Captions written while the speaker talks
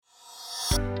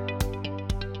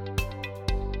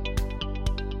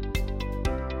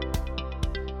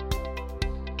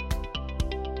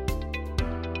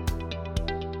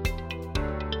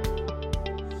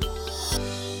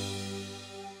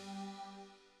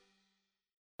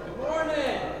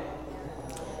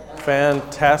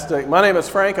Fantastic. My name is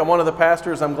Frank. I'm one of the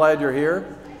pastors. I'm glad you're here.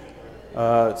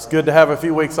 It's good to have a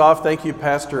few weeks off. Thank you,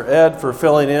 Pastor Ed, for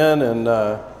filling in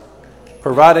and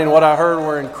providing what I heard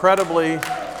were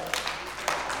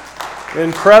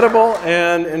incredible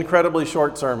and incredibly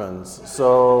short sermons.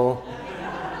 So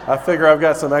I figure I've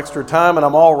got some extra time and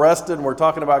I'm all rested and we're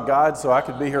talking about God, so I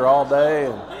could be here all day.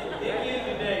 And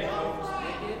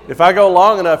if I go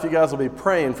long enough, you guys will be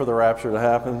praying for the rapture to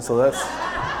happen. So that's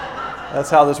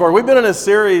how this works. We've been in a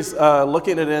series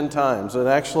looking at end times, and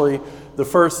actually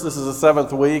this is the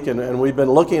 7th week, and we've been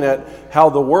looking at how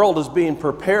the world is being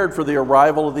prepared for the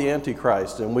arrival of the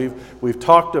Antichrist. And we've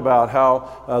talked about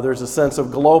how there's a sense of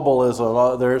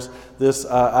globalism, there's this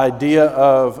idea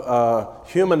of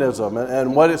humanism,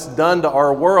 and what it's done to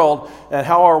our world, and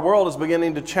how our world is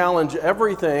beginning to challenge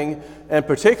everything, and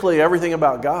particularly everything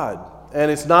about God.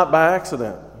 And it's not by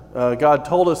accident. God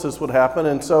told us this would happen,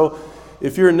 and so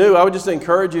if you're new, I would just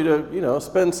encourage you to,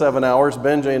 spend 7 hours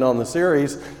binging on the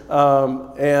series.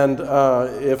 And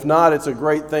if not, it's a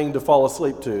great thing to fall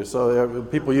asleep to. So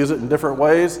people use it in different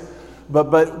ways.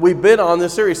 But we've been on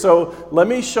this series. So let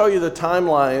me show you the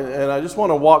timeline, and I just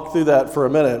want to walk through that for a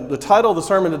minute. The title of the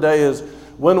sermon today is,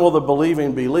 When Will the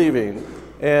Believing Be Leaving?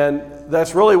 And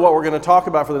that's really what we're going to talk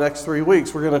about for the next 3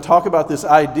 weeks. We're going to talk about this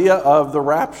idea of the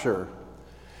rapture.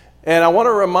 And I want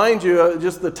to remind you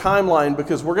just the timeline,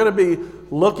 because we're going to be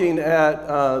looking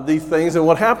at these things. And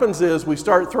what happens is we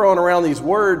start throwing around these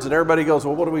words and everybody goes,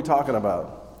 well, what are we talking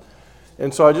about?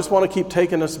 And so I just want to keep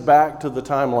taking us back to the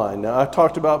timeline. Now, I've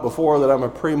talked about before that I'm a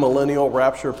premillennial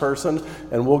rapture person,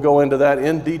 and we'll go into that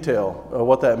in detail,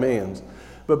 what that means.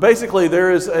 But basically, there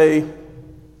is a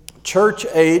church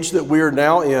age that we are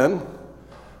now in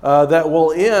that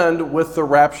will end with the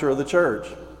rapture of the church.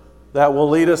 That will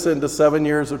lead us into 7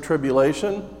 years of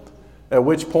tribulation, at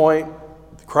which point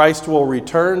Christ will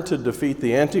return to defeat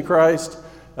the Antichrist.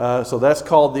 So that's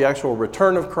called the actual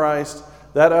return of Christ.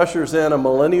 That ushers in a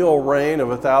millennial reign of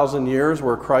 1,000 years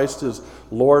where Christ is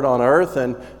Lord on earth,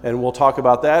 and we'll talk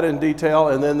about that in detail.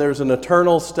 And then there's an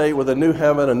eternal state with a new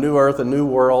heaven, a new earth, a new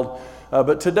world.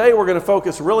 But today we're going to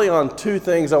focus really on two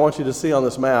things I want you to see on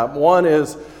this map. One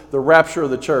is the rapture of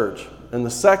the church. And the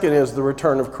second is the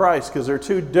return of Christ, because they're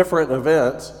two different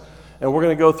events, and we're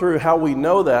going to go through how we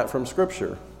know that from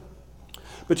Scripture.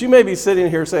 But you may be sitting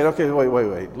here saying, okay,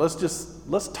 wait.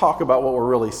 Let's talk about what we're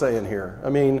really saying here. I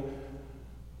mean,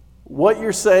 what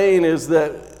you're saying is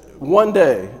that one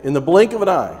day, in the blink of an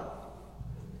eye,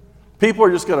 people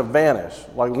are just going to vanish.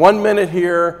 Like 1 minute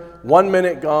here, 1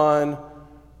 minute gone,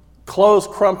 clothes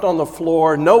crumped on the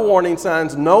floor, no warning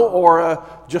signs, no aura,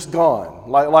 just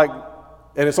gone.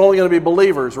 And it's only going to be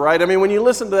believers, right? I mean, when you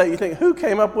listen to that, you think, who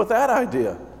came up with that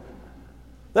idea?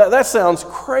 That sounds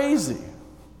crazy.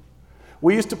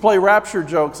 We used to play rapture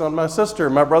jokes on my sister.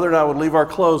 My brother and I would leave our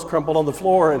clothes crumpled on the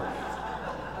floor, and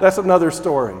that's another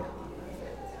story.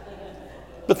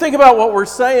 But think about what we're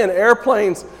saying.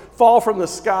 Airplanes fall from the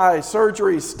sky.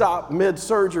 Surgeries stop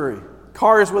mid-surgery.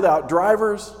 Cars without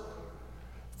drivers.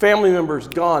 Family members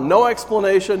gone. No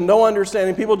explanation, no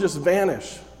understanding. People just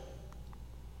vanish.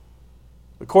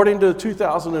 According to the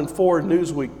 2004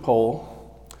 Newsweek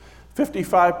poll,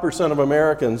 55% of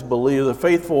Americans believe the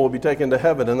faithful will be taken to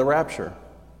heaven in the rapture.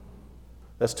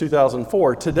 That's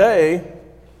 2004. Today,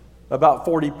 about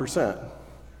 40%.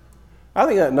 I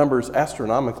think that number is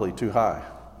astronomically too high.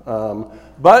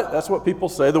 But that's what people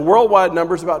say. The worldwide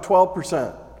number is about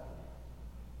 12%.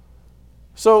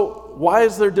 So why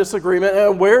is there disagreement,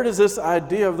 and where does this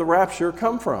idea of the rapture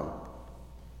come from?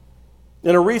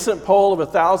 In a recent poll of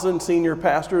 1,000 senior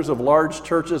pastors of large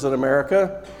churches in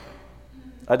America,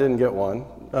 I didn't get one,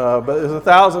 but there's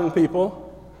 1,000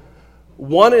 people.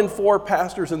 1 in 4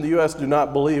 pastors in the U.S. do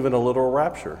not believe in a literal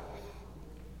rapture.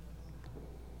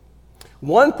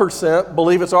 1%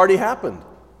 believe it's already happened.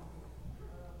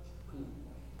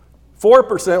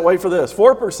 4%, wait for this,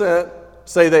 4%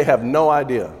 say they have no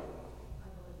idea.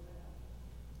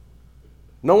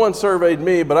 No one surveyed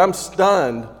me, but I'm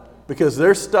stunned, because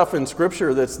there's stuff in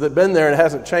Scripture that's been there and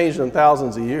hasn't changed in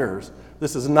thousands of years.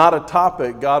 This is not a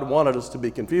topic God wanted us to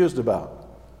be confused about.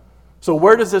 So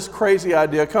where does this crazy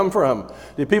idea come from?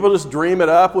 Did people just dream it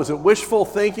up? Was it wishful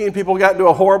thinking? People got into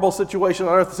a horrible situation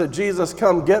on earth and said, Jesus,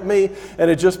 come get me,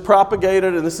 and it just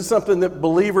propagated, and this is something that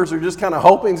believers are just kind of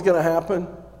hoping is going to happen?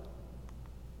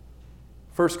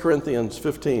 1 Corinthians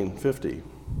 15:50,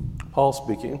 Paul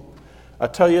speaking. I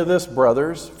tell you this,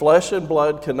 brothers, flesh and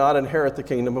blood cannot inherit the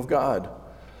kingdom of God,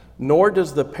 nor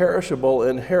does the perishable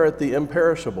inherit the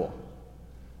imperishable.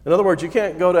 In other words, you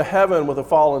can't go to heaven with a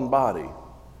fallen body.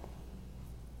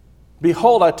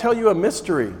 Behold, I tell you a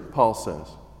mystery, Paul says.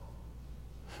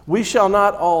 We shall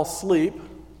not all sleep,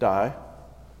 die,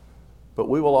 but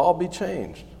we will all be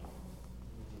changed.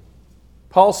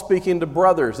 Paul's speaking to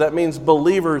brothers. That means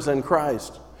believers in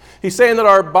Christ. He's saying that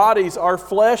our bodies, our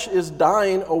flesh is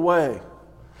dying away.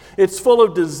 It's full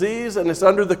of disease and it's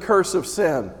under the curse of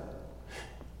sin.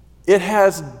 It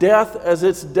has death as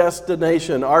its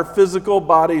destination. Our physical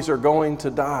bodies are going to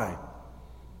die.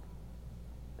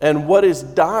 And what is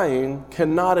dying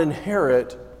cannot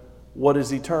inherit what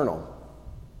is eternal.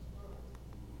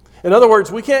 In other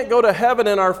words, we can't go to heaven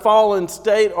in our fallen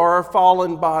state or our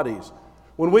fallen bodies.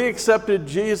 When we accepted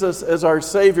Jesus as our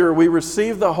Savior, we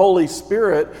received the Holy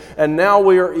Spirit, and now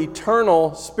we are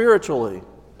eternal spiritually.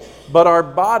 But our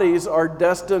bodies are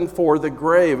destined for the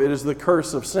grave. It is the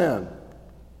curse of sin.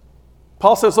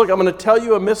 Paul says, look, I'm going to tell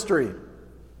you a mystery.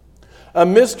 A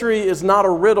mystery is not a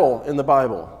riddle in the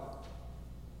Bible.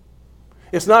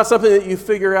 It's not something that you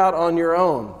figure out on your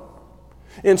own.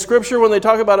 In Scripture, when they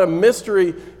talk about a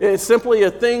mystery, it's simply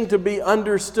a thing to be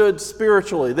understood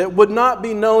spiritually that would not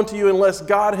be known to you unless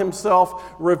God Himself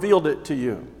revealed it to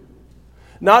you.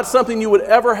 Not something you would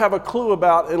ever have a clue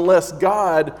about unless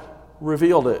God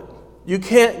revealed it. You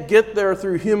can't get there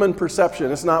through human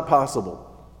perception. It's not possible.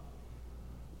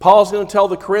 Paul's going to tell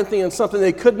the Corinthians something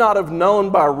they could not have known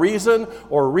by reason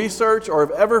or research or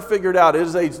have ever figured out. It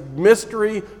is a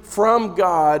mystery from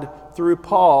God through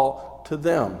Paul to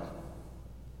them.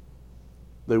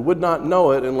 They would not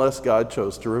know it unless God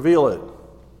chose to reveal it.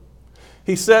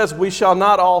 He says, we shall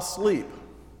not all sleep.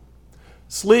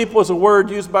 Sleep was a word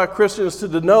used by Christians to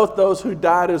denote those who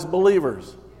died as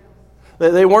believers.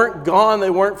 They weren't gone, they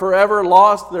weren't forever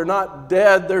lost, they're not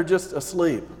dead, they're just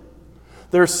asleep.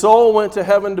 Their soul went to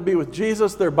heaven to be with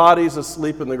Jesus, their body's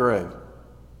asleep in the grave.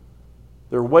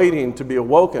 They're waiting to be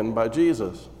awoken by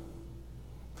Jesus.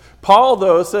 Paul,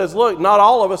 though, says, look, not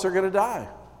all of us are going to die.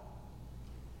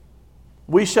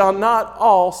 We shall not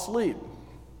all sleep.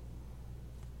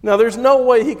 Now, there's no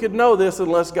way he could know this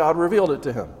unless God revealed it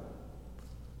to him.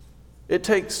 It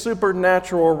takes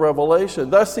supernatural revelation.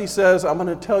 Thus, he says, I'm going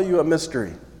to tell you a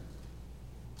mystery.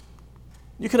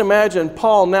 You can imagine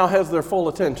Paul now has their full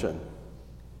attention.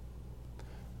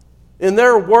 In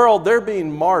their world, they're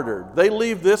being martyred. They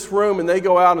leave this room and they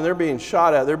go out and they're being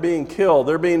shot at. They're being killed.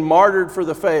 They're being martyred for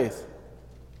the faith.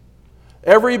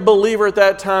 Every believer at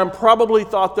that time probably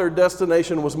thought their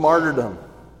destination was martyrdom.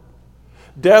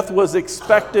 Death was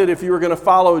expected if you were going to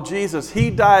follow Jesus. He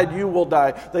died, you will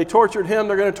die. They tortured him,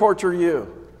 they're going to torture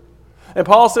you. And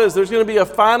Paul says there's going to be a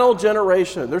final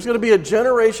generation. There's going to be a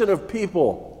generation of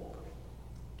people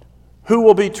who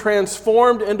will be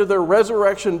transformed into their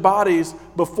resurrection bodies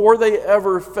before they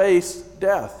ever face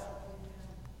death.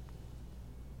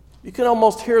 You can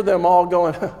almost hear them all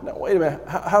going, now wait a minute,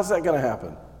 how's that going to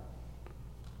happen?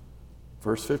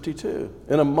 Verse 52,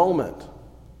 in a moment,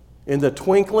 in the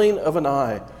twinkling of an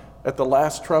eye, at the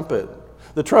last trumpet,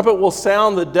 the trumpet will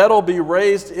sound, the dead will be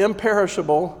raised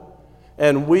imperishable,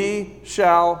 and we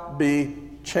shall be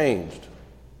changed.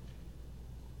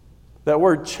 That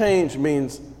word change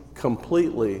means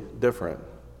completely different,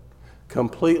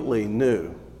 completely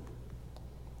new.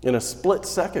 In a split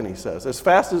second, he says, as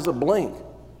fast as a blink.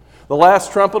 The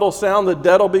last trumpet will sound, the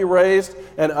dead will be raised,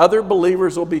 and other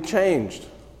believers will be changed.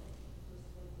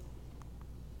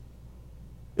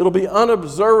 It'll be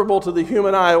unobservable to the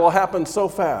human eye. It will happen so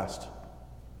fast.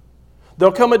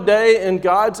 There'll come a day in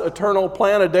God's eternal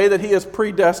plan, a day that He has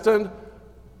predestined.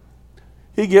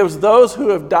 He gives those who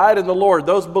have died in the Lord,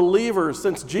 those believers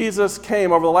since Jesus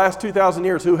came over the last 2,000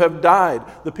 years who have died,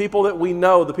 the people that we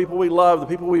know, the people we love, the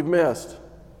people we've missed.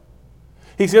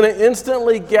 He's going to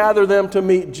instantly gather them to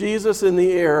meet Jesus in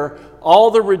the air.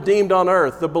 All the redeemed on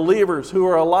earth, the believers who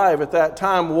are alive at that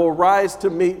time, will rise to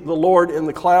meet the Lord in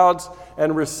the clouds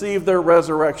and receive their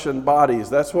resurrection bodies.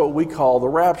 That's what we call the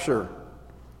rapture.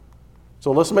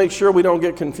 So let's make sure we don't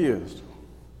get confused.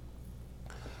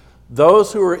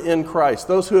 Those who are in Christ,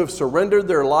 those who have surrendered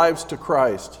their lives to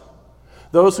Christ,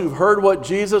 those who've heard what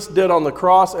Jesus did on the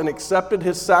cross and accepted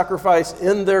His sacrifice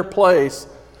in their place,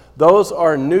 those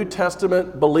are New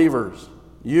Testament believers.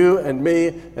 You and me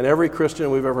and every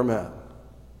Christian we've ever met.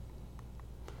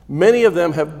 Many of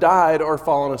them have died or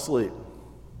fallen asleep.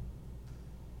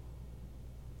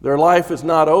 Their life is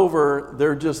not over,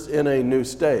 they're just in a new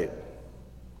state.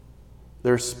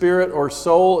 Their spirit or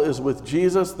soul is with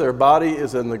Jesus, their body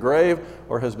is in the grave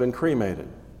or has been cremated.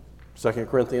 2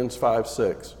 Corinthians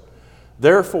 5:6.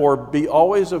 Therefore, be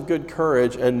always of good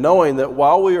courage, and knowing that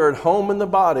while we are at home in the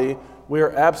body, we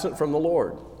are absent from the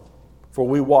Lord. For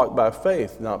we walk by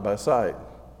faith, not by sight.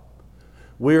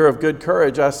 We are of good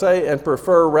courage, I say, and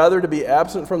prefer rather to be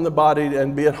absent from the body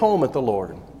and be at home at the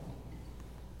Lord.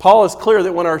 Paul is clear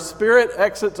that when our spirit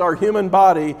exits our human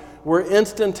body, we're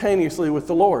instantaneously with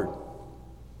the Lord.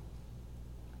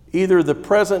 Either the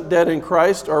present dead in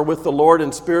Christ are with the Lord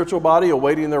in spiritual body,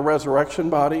 awaiting their resurrection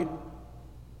body,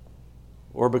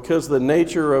 or because of the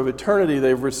nature of eternity,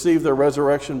 they've received their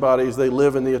resurrection bodies, they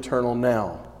live in the eternal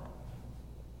now.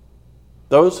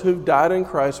 Those who've died in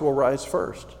Christ will rise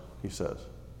first, he says.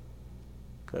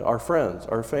 Our friends,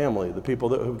 our family, the people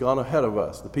that have gone ahead of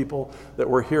us, the people that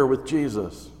were here with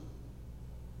Jesus.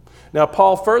 Now,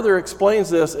 Paul further explains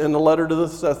this in the letter to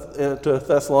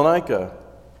Thessalonica.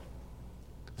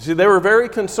 See, they were very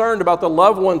concerned about the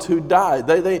loved ones who died.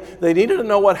 They needed to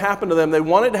know what happened to them. They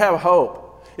wanted to have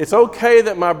hope. It's okay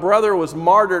that my brother was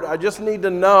martyred. I just need to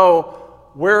know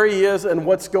where he is and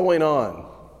what's going on.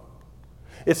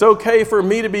 It's okay for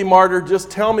me to be martyred.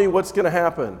 Just tell me what's going to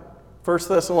happen. 1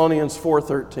 Thessalonians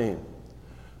 4:13.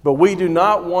 But we do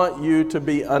not want you to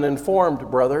be uninformed,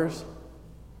 brothers,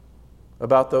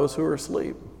 about those who are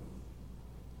asleep,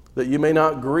 that you may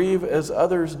not grieve as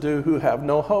others do who have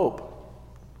no hope.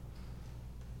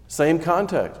 Same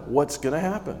context. What's going to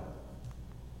happen?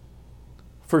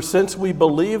 For since we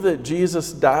believe that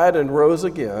Jesus died and rose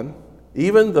again,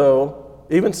 even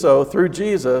so, through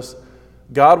Jesus,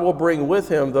 God will bring with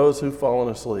him those who've fallen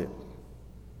asleep.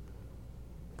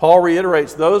 Paul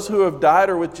reiterates, those who have died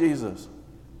are with Jesus.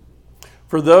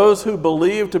 For those who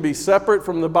believe to be separate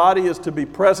from the body is to be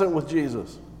present with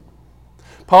Jesus.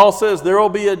 Paul says there will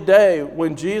be a day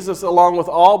when Jesus, along with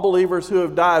all believers who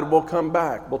have died, will come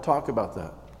back. We'll talk about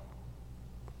that.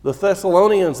 The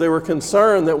Thessalonians, they were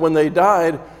concerned that when they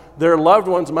died, their loved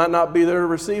ones might not be there to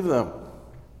receive them.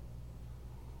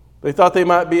 They thought they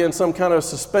might be in some kind of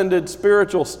suspended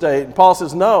spiritual state. And Paul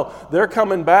says, no, they're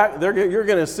coming back. You're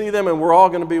going to see them, and we're all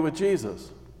going to be with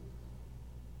Jesus.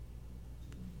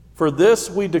 For this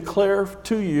we declare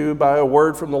to you by a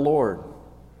word from the Lord,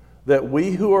 that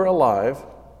we who are alive,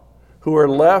 who are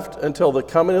left until the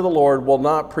coming of the Lord, will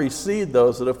not precede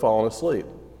those that have fallen asleep.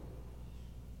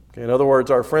 Okay, in other words,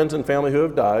 our friends and family who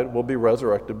have died will be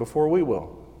resurrected before we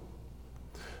will.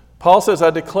 Paul says,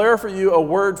 I declare for you a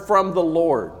word from the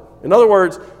Lord. In other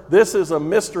words, this is a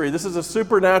mystery. This is a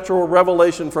supernatural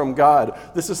revelation from God.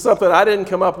 This is something I didn't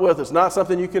come up with. It's not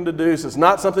something you can deduce. It's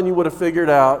not something you would have figured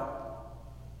out.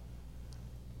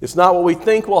 It's not what we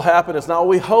think will happen. It's not what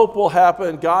we hope will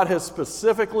happen. God has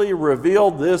specifically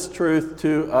revealed this truth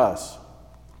to us.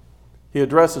 He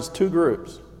addresses two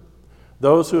groups,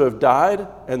 those who have died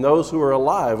and those who are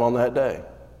alive on that day.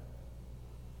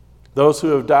 Those who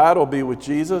have died will be with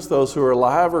Jesus. Those who are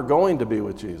alive are going to be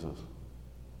with Jesus.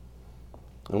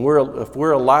 And if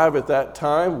we're alive at that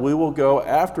time, we will go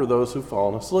after those who've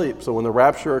fallen asleep. So when the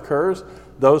rapture occurs,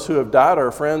 those who have died,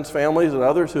 our friends, families, and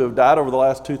others who have died over the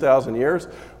last 2,000 years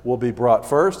will be brought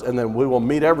first, and then we will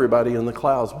meet everybody in the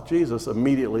clouds with Jesus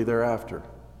immediately thereafter.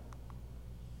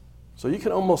 So you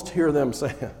can almost hear them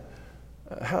saying,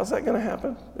 how's that going to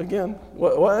happen again?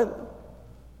 What?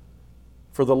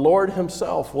 For the Lord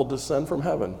himself will descend from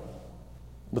heaven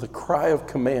with a cry of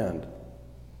command,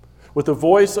 with the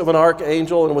voice of an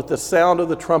archangel, and with the sound of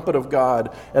the trumpet of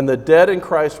God, and the dead in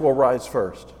Christ will rise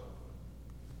first.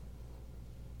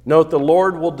 Note, the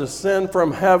Lord will descend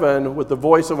from heaven with the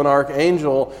voice of an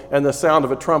archangel and the sound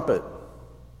of a trumpet,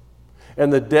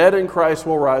 and the dead in Christ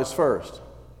will rise first.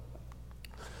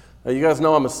 Now, you guys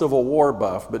know I'm a Civil War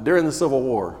buff, but during the Civil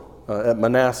War at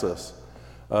Manassas,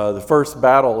 the first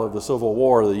battle of the Civil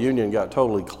War, the Union got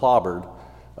totally clobbered,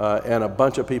 and a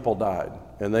bunch of people died.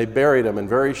 And they buried them in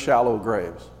very shallow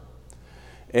graves.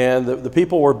 And the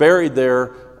people were buried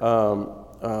there.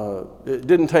 It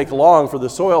didn't take long for the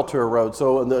soil to erode.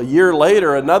 So a year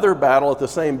later, another battle at the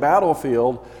same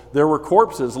battlefield, there were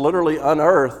corpses literally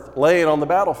unearthed laying on the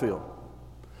battlefield.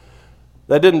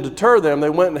 That didn't deter them.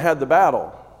 They went and had the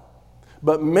battle.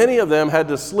 But many of them had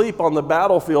to sleep on the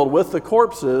battlefield with the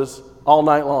corpses all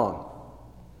night long.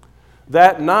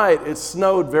 That night, it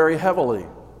snowed very heavily.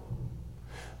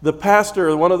 The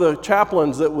pastor, one of the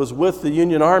chaplains that was with the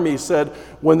Union Army, said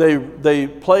when they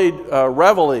played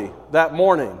reveille that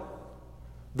morning,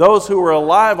 those who were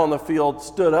alive on the field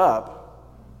stood up.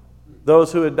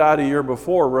 Those who had died a year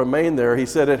before remained there. He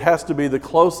said it has to be the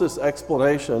closest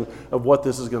explanation of what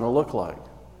this is going to look like.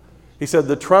 He said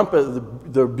the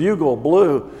trumpet, the bugle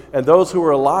blew, and those who were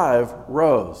alive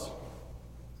rose.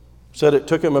 Said it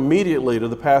took him immediately to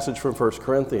the passage from 1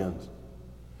 Corinthians.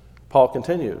 Paul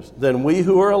continues, then we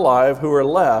who are alive, who are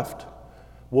left,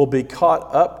 will be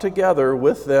caught up together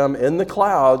with them in the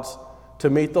clouds to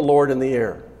meet the Lord in the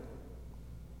air.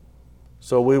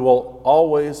 So we will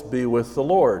always be with the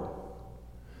Lord.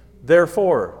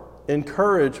 Therefore,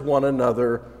 encourage one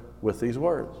another with these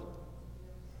words.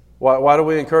 Why do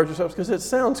we encourage ourselves? Because it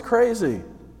sounds crazy.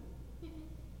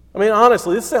 I mean,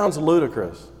 honestly, this sounds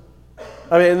ludicrous.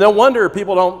 I mean, no wonder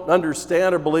people don't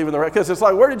understand or believe in the because it's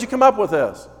like, where did you come up with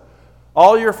this?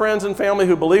 All your friends and family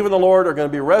who believe in the Lord are going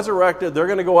to be resurrected. They're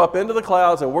going to go up into the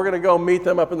clouds, and we're going to go meet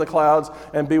them up in the clouds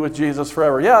and be with Jesus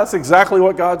forever. Yeah, that's exactly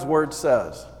what God's Word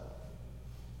says.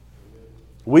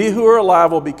 We who are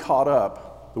alive will be caught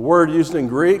up. The word used in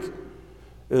Greek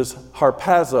is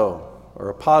harpazo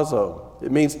or apazo.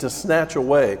 It means to snatch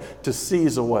away, to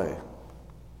seize away.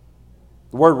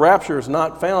 The word rapture is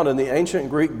not found in the ancient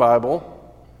Greek Bible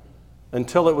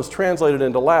until it was translated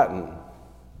into Latin.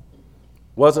 It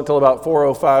wasn't until about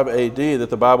 405 AD that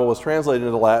the Bible was translated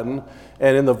into Latin.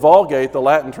 And in the Vulgate, the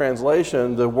Latin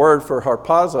translation, the word for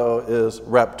harpazo is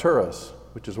rapturus,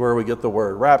 which is where we get the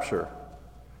word rapture.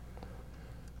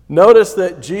 Notice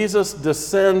that Jesus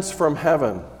descends from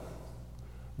heaven,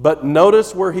 but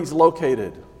notice where he's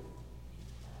located.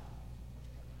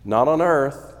 Not on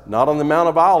earth, not on the Mount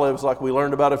of Olives like we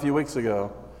learned about a few weeks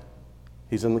ago.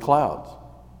 He's in the clouds.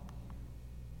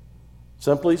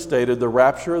 Simply stated, the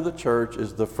rapture of the church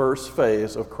is the first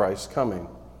phase of Christ's coming.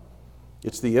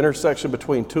 It's the intersection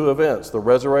between two events, the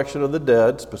resurrection of the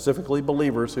dead, specifically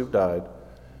believers who've died,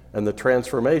 and the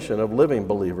transformation of living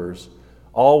believers.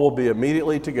 All will be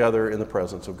immediately together in the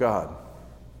presence of God.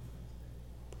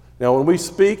 Now, when we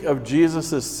speak of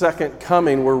Jesus' second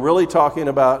coming, we're really talking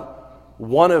about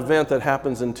one event that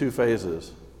happens in two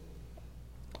phases.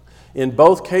 In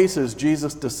both cases,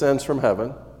 Jesus descends from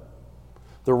heaven.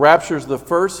 The rapture is the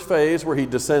first phase where he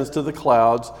descends to the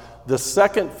clouds. The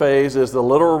second phase is the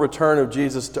literal return of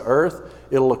Jesus to earth.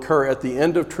 It'll occur at the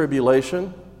end of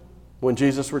tribulation when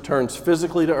Jesus returns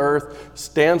physically to earth,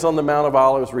 stands on the Mount of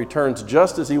Olives, returns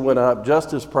just as he went up,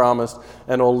 just as promised,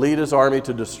 and will lead his army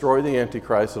to destroy the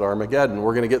Antichrist at Armageddon.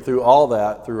 We're going to get through all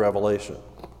that through Revelation.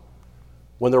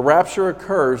 When the rapture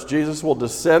occurs, Jesus will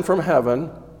descend from heaven,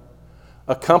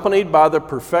 accompanied by the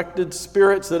perfected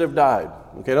spirits that have died.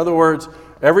 Okay, in other words,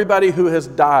 everybody who has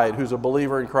died, who's a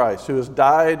believer in Christ, who has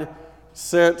died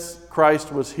since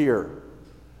Christ was here,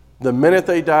 the minute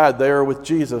they died, they are with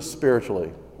Jesus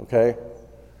spiritually. Okay?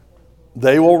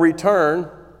 They will return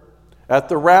at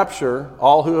the rapture.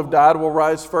 All who have died will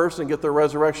rise first and get their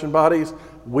resurrection bodies.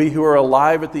 We who are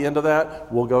alive at the end of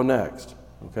that will go next.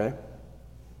 Okay?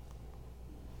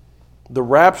 The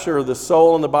rapture, the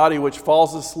soul and the body which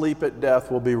falls asleep at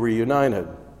death will be reunited.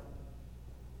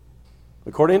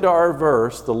 According to our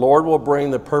verse, the Lord will bring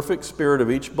the perfect spirit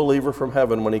of each believer from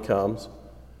heaven when he comes,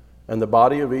 and the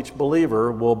body of each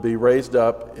believer will be raised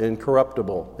up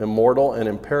incorruptible, immortal, and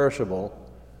imperishable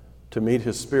to meet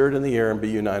his spirit in the air and be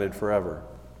united forever.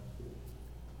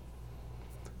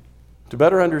 To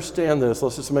better understand this,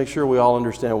 let's just make sure we all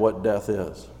understand what death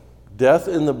is. Death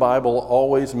in the Bible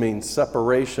always means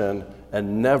separation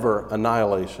and never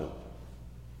annihilation.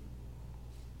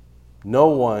 No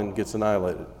one gets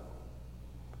annihilated.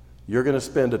 You're going to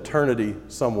spend eternity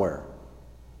somewhere.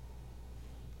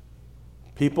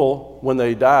 People, when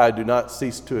they die, do not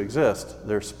cease to exist.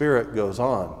 Their spirit goes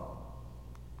on.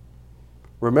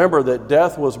 Remember that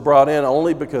death was brought in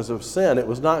only because of sin. It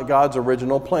was not God's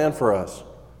original plan for us.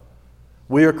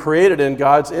 We are created in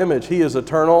God's image. He is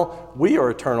eternal. We are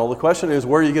eternal. The question is,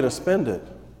 where are you going to spend it?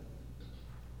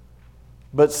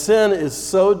 But sin is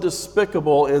so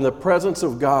despicable in the presence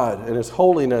of God and His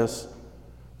holiness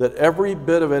that every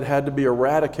bit of it had to be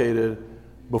eradicated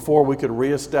before we could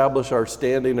reestablish our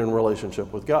standing and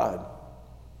relationship with God.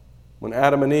 When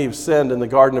Adam and Eve sinned in the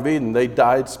Garden of Eden, they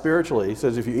died spiritually. He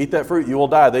says, if you eat that fruit, you will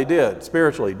die. They did,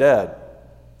 spiritually dead,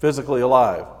 physically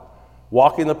alive,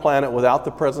 walking the planet without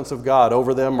the presence of God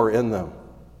over them or in them.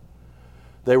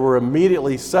 They were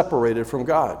immediately separated from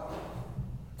God.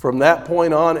 From that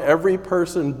point on, every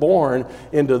person born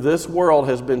into this world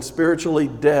has been spiritually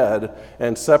dead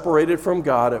and separated from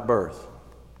God at birth.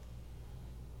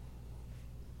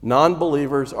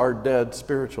 Non-believers are dead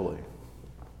spiritually.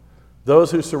 Those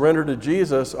who surrender to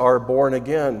Jesus are born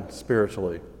again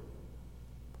spiritually.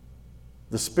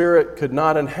 The Spirit could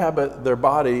not inhabit their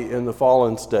body in the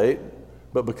fallen state,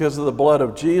 but because of the blood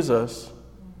of Jesus,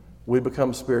 we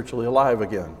become spiritually alive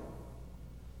again.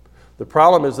 The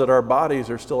problem is that our bodies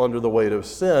are still under the weight of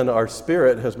sin. Our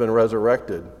spirit has been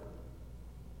resurrected.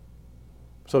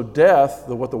 So death,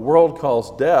 what the world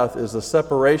calls death, is the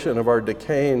separation of our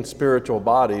decaying spiritual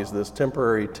bodies, this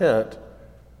temporary tent,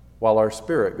 while our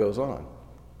spirit goes on.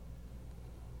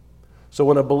 So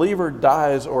when a believer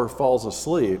dies or falls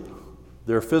asleep,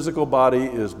 their physical body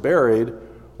is buried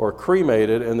or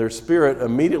cremated, and their spirit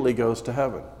immediately goes to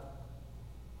heaven.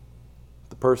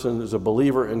 The person is a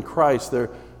believer in Christ.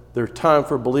 There's time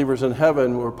for believers in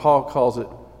heaven where Paul calls it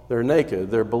They're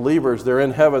naked. They're believers. They're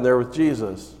in heaven. They're with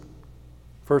Jesus.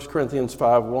 1 Corinthians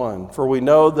 5:1. For we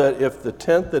know that if the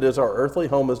tent that is our earthly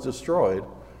home is destroyed,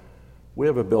 we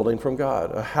have a building from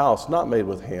God, a house not made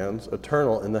with hands,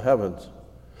 eternal in the heavens.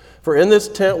 For in this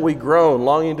tent we groan,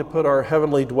 longing to put our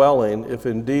heavenly dwelling, if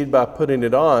indeed by putting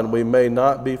it on we may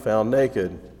not be found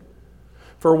naked.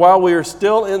 For while we are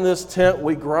still in this tent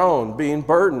we groan, being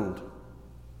burdened.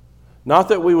 Not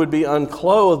that we would be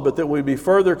unclothed, but that we be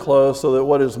further clothed, so that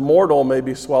what is mortal may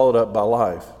be swallowed up by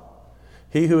life.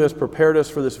 He who has prepared us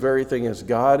for this very thing is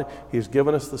God. He's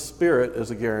given us the Spirit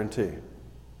as a guarantee.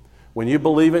 When you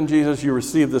believe in Jesus, you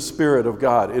receive the Spirit of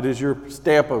God. It is your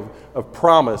stamp of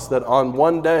promise that on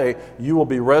one day you will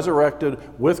be resurrected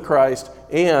with Christ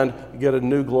and get a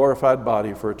new glorified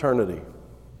body for eternity.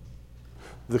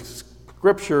 The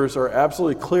Scriptures are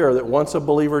absolutely clear that once a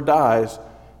believer dies,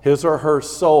 his or her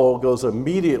soul goes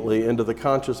immediately into the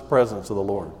conscious presence of the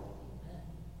Lord.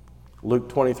 Luke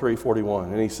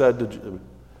 23:41. And he said to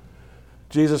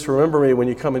Jesus, remember me when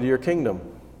you come into your kingdom.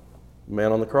 The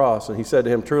man on the cross. And he said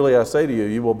to him, truly I say to you,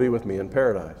 you will be with me in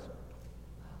paradise.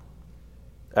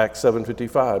 Acts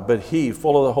 7:55. But he,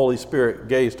 full of the Holy Spirit,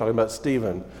 gazed, talking about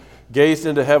Stephen, gazed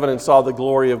into heaven and saw the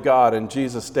glory of God and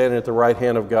Jesus standing at the right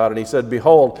hand of God. And he said,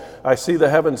 behold, I see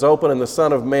the heavens open and the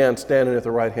Son of Man standing at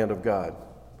the right hand of God.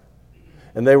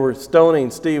 And they were stoning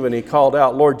Stephen. He called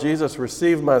out, Lord Jesus,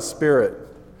 receive my spirit.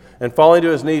 And falling to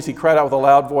his knees, he cried out with a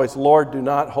loud voice, Lord, do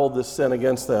not hold this sin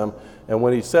against them. And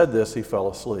when he said this, he fell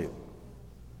asleep.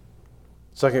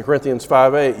 2 Corinthians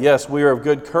 5:8, yes, we are of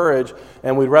good courage,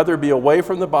 and we'd rather be away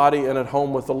from the body and at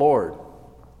home with the Lord.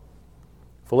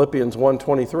 Philippians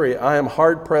 1:23, I am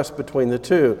hard pressed between the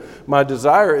two. My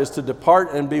desire is to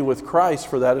depart and be with Christ,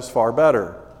 for that is far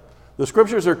better. The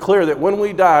Scriptures are clear that when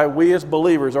we die, we as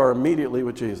believers are immediately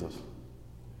with Jesus.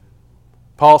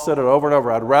 Paul said it over and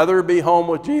over, I'd rather be home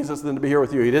with Jesus than to be here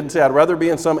with you. He didn't say, I'd rather be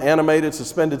in some animated,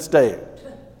 suspended state.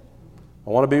 I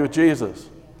want to be with Jesus.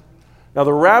 Now,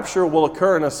 the rapture will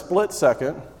occur in a split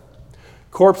second.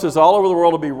 Corpses all over the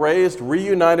world will be raised,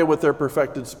 reunited with their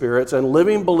perfected spirits, and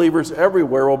living believers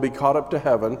everywhere will be caught up to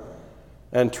heaven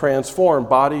and transformed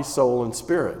body, soul, and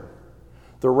spirit.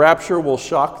 The rapture will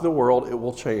shock the world. It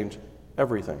will change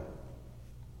everything.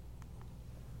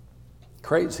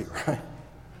 Crazy, right?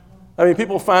 I mean,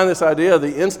 people find this idea of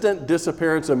the instant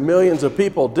disappearance of millions of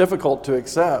people difficult to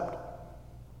accept.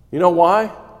 You know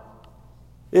why?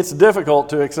 It's difficult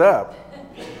to accept.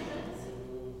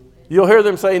 You'll hear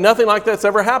them say, nothing like that's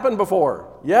ever happened before.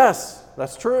 Yes,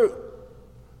 that's true.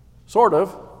 Sort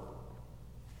of.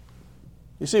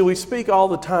 You see, we speak all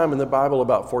the time in the Bible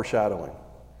about foreshadowing.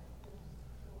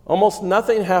 Almost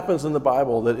nothing happens in the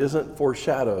Bible that isn't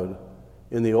foreshadowed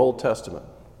in the Old Testament.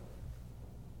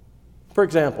 For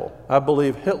example, I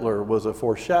believe Hitler was a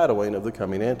foreshadowing of the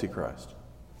coming Antichrist.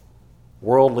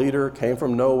 World leader, came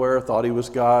from nowhere, thought he was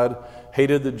God,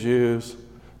 hated the Jews.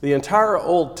 The entire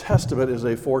Old Testament is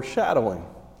a foreshadowing.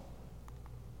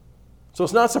 So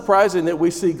it's not surprising that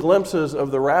we see glimpses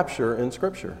of the rapture in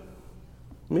Scripture.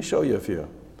 Let me show you a few.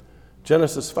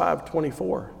 Genesis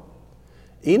 5:24.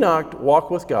 Enoch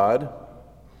walked with God,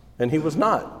 and he was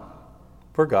not,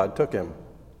 for God took him.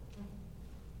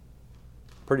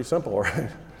 Pretty simple, right?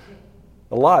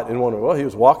 A lot in one way. Well, he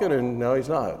was walking, and now he's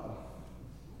not.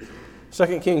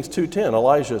 2 Kings 2:10,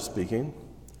 Elijah speaking.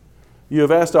 You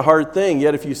have asked a hard thing,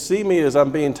 yet if you see me as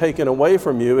I'm being taken away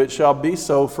from you, it shall be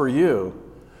so for you.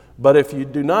 But if you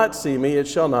do not see me, it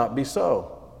shall not be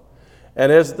so.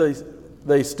 And as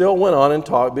they still went on and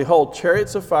talked, behold,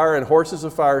 chariots of fire and horses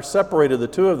of fire separated the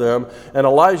two of them, and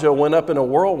Elijah went up in a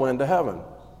whirlwind to heaven.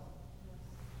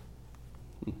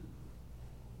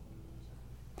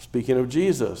 Speaking of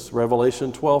Jesus,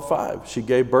 Revelation 12:5, she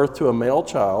gave birth to a male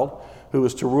child who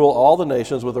was to rule all the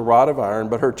nations with a rod of iron,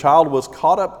 but her child was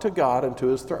caught up to God and to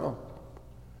his throne.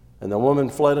 And the woman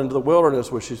fled into the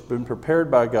wilderness, where she's been prepared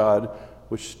by God,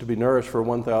 which is to be nourished for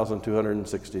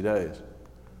 1,260 days.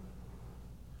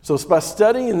 So it's by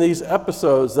studying these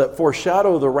episodes that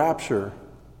foreshadow the rapture,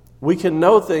 we can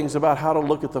know things about how to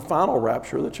look at the final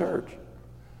rapture of the church.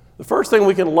 The first thing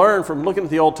we can learn from looking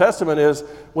at the Old Testament is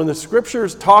when the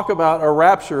Scriptures talk about a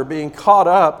rapture being caught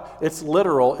up, it's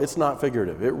literal, it's not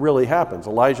figurative. It really happens.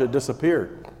 Elijah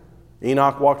disappeared.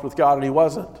 Enoch walked with God and he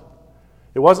wasn't.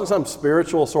 It wasn't some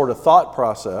spiritual sort of thought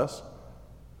process.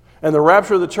 And the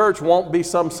rapture of the church won't be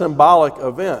some symbolic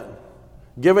event.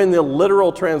 Given the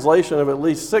literal translation of at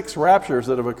least 6 raptures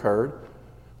that have occurred,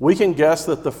 we can guess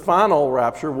that the final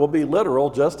rapture will be literal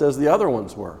just as the other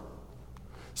ones were.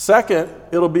 Second,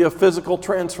 it'll be a physical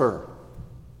transfer.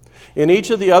 In each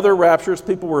of the other raptures,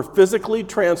 people were physically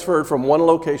transferred from one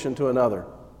location to another.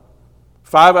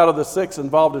 5 out of the 6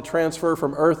 involved a transfer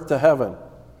from earth to heaven.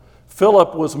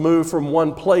 Philip was moved from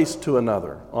one place to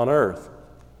another on earth.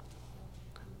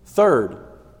 Third,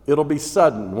 it'll be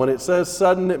sudden. When it says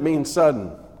sudden, it means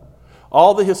sudden.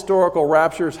 All the historical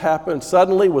raptures happened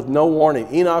suddenly with no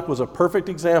warning. Enoch was a perfect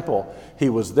example. He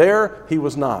was there, he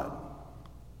was not.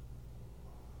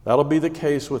 That'll be the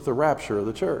case with the rapture of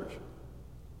the church.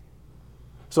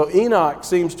 So Enoch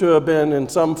seems to have been in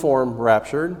some form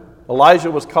raptured.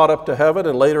 Elijah was caught up to heaven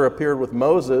and later appeared with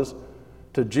Moses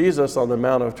to Jesus on the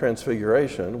Mount of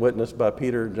Transfiguration, witnessed by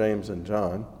Peter, James, and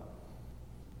John.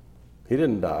 He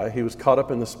didn't die. He was caught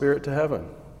up in the Spirit to heaven.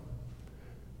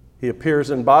 He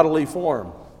appears in bodily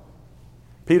form.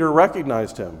 Peter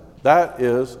recognized him. That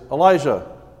is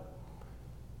Elijah.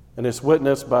 And it's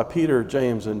witnessed by Peter,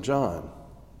 James, and John.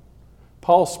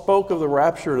 Paul spoke of the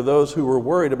rapture to those who were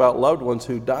worried about loved ones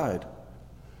who died.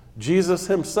 Jesus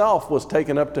himself was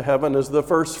taken up to heaven as the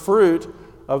first fruit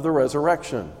of the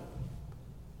resurrection.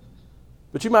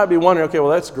 But you might be wondering, okay, well,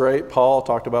 that's great. Paul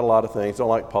talked about a lot of things. Don't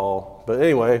like Paul. But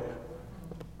anyway,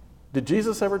 did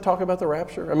Jesus ever talk about the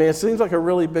rapture? I mean, it seems like a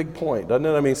really big point, doesn't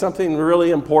it? I mean, something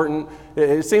really important.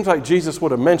 It seems like Jesus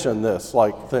would have mentioned this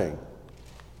thing.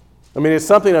 I mean, it's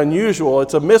something unusual.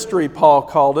 It's a mystery, Paul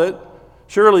called it.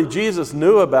 Surely Jesus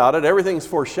knew about it. Everything's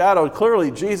foreshadowed.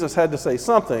 Clearly, Jesus had to say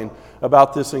something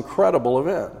about this incredible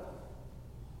event.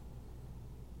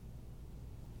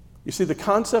 You see, the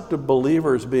concept of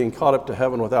believers being caught up to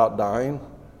heaven without dying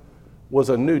was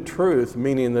a new truth,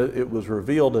 meaning that it was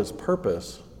revealed as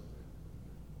purpose,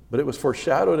 but it was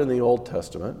foreshadowed in the Old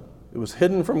Testament. It was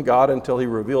hidden from God until he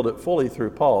revealed it fully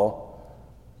through Paul.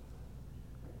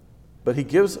 But he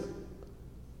gives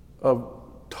a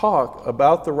talk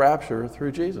about the rapture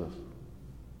through Jesus.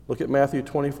 Look at Matthew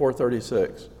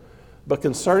 24:36. But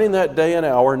concerning that day and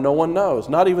hour, no one knows,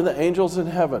 not even the angels in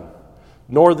heaven,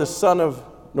 nor the Son,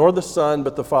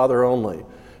 but the Father only.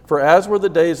 For as were the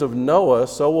days of Noah,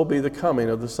 so will be the coming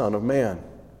of the Son of Man.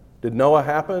 Did Noah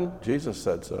happen? Jesus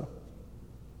said so.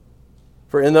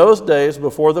 For in those days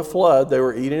before the flood, they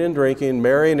were eating and drinking,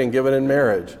 marrying and giving in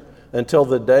marriage, until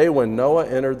the day when Noah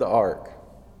entered the ark.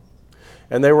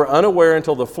 And they were unaware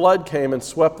until the flood came and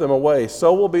swept them away.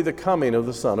 So will be the coming of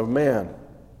the Son of Man.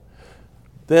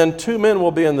 Then 2 men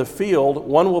will be in the field,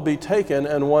 one will be taken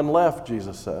and one left,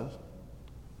 Jesus says.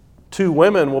 2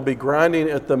 women will be grinding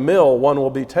at the mill, one will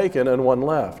be taken and one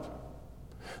left.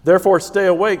 Therefore stay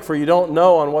awake, for you don't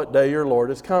know on what day your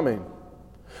Lord is coming.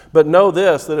 But know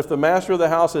this, that if the master of the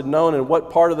house had known in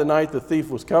what part of the night the thief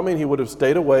was coming, he would have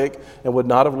stayed awake and would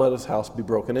not have let his house be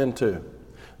broken into.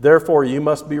 Therefore, you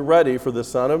must be ready, for the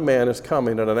Son of Man is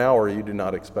coming at an hour you do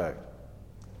not expect.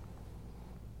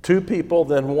 2 people,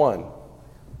 then one.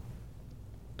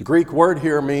 The Greek word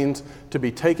here means to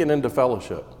be taken into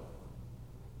fellowship.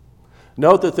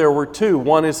 Note that there were 2.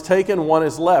 One is taken, one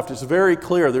is left. It's very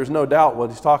clear. There's no doubt what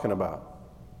he's talking about.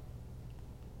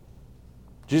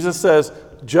 Jesus says,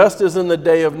 just as in the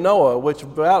day of Noah, which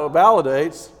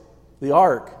validates the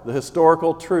ark, the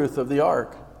historical truth of the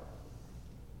ark.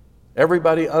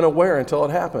 Everybody unaware until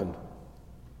it happened.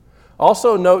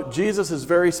 Also note, Jesus is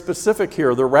very specific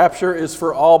here. The rapture is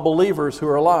for all believers who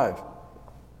are alive.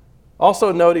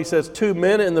 Also note, he says 2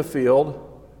 men in the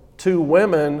field, 2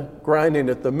 women grinding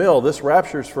at the mill. This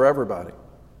rapture is for everybody.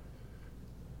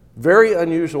 Very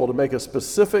unusual to make a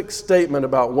specific statement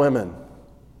about women.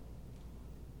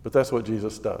 But that's what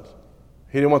Jesus does.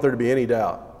 He didn't want there to be any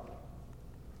doubt.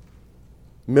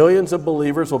 Millions of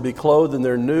believers will be clothed in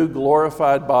their new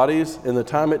glorified bodies in the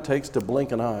time it takes to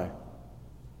blink an eye.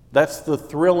 That's the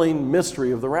thrilling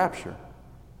mystery of the rapture.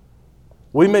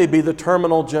 We may be the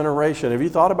terminal generation. Have you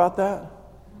thought about that?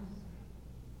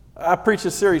 I preached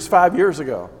a series 5 years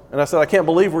ago, and I said, I can't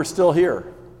believe we're still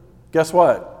here. Guess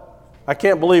what? I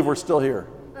can't believe we're still here.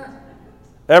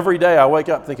 Every day I wake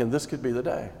up thinking, this could be the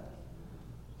day.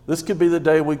 This could be the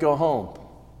day we go home.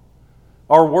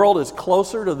 Our world is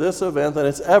closer to this event than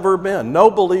it's ever been. No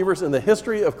believers in the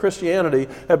history of Christianity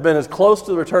have been as close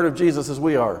to the return of Jesus as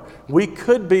we are. We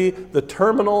could be the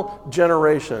terminal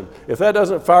generation. If that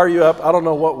doesn't fire you up, I don't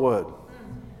know what would.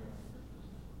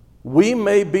 We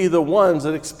may be the ones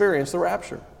that experience the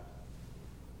rapture.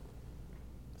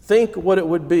 Think what it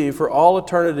would be for all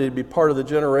eternity to be part of the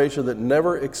generation that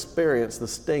never experienced the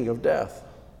sting of death.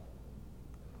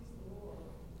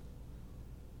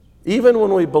 Even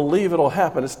when we believe it'll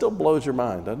happen, it still blows your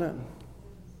mind, doesn't it?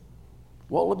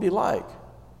 What will it be like?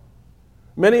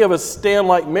 Many of us stand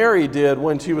like Mary did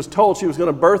when she was told she was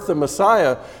going to birth the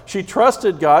Messiah. She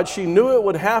trusted God. She knew it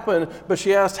would happen, but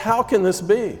she asked, how can this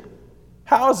be?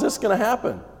 How is this going to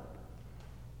happen?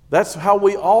 That's how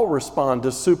we all respond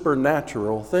to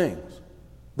supernatural things.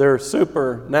 They're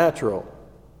supernatural.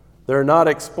 They're not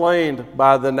explained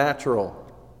by the natural.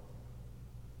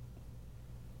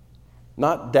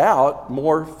 Not doubt,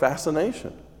 more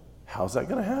fascination. How's that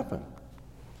going to happen?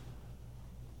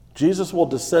 Jesus will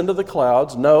descend to the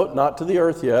clouds, note, not to the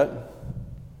earth yet,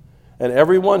 and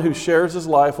everyone who shares his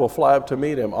life will fly up to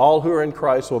meet him. All who are in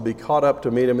Christ will be caught up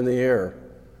to meet him in the air.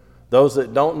 Those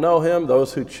that don't know him,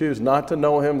 those who choose not to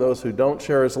know him, those who don't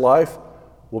share his life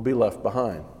will be left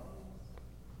behind.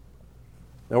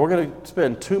 Now we're going to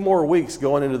spend 2 more weeks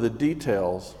going into the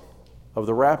details of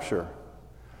the rapture.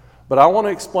 But I want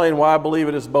to explain why I believe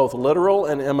it is both literal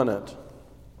and imminent.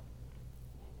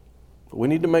 We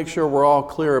need to make sure we're all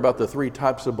clear about the 3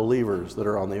 types of believers that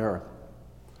are on the earth.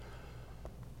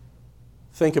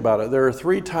 Think about it. There are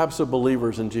 3 types of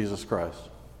believers in Jesus Christ.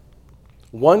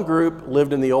 One group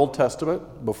lived in the Old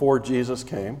Testament before Jesus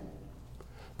came.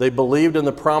 They believed in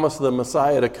the promise of the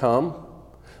Messiah to come.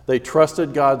 They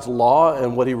trusted God's law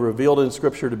and what he revealed in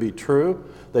Scripture to be true.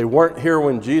 They weren't here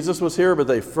when Jesus was here, but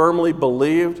they firmly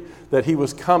believed that he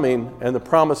was coming and the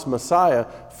promised Messiah.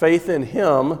 Faith in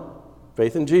him,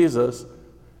 faith in Jesus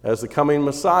as the coming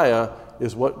Messiah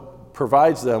is what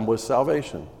provides them with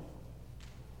salvation.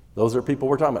 Those are people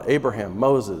we're talking about. Abraham,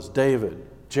 Moses, David,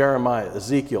 Jeremiah,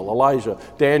 Ezekiel, Elijah,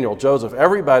 Daniel, Joseph,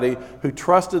 everybody who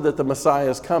trusted that the Messiah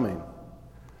is coming.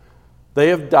 They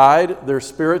have died. Their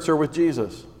spirits are with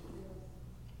Jesus.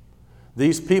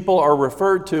 These people are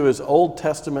referred to as Old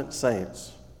Testament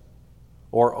saints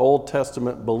or Old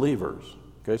Testament believers.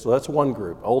 Okay, so that's one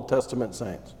group, Old Testament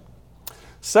saints.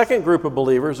 Second group of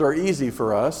believers are easy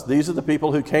for us. These are the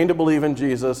people who came to believe in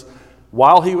Jesus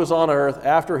while he was on earth,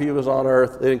 after he was on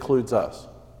earth. It includes us.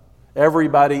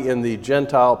 Everybody in the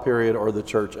Gentile period or the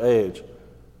church age.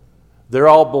 They're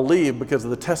all believed because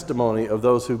of the testimony of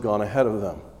those who've gone ahead of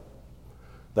them.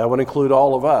 That would include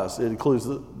all of us. It includes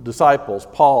the disciples,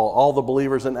 Paul, all the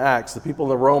believers in Acts, the people in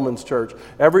the Romans church,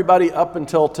 everybody up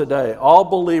until today, all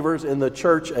believers in the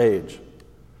church age.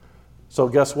 So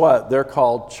guess what? They're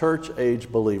called church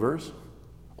age believers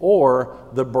or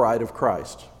the bride of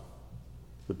Christ.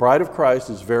 The bride of Christ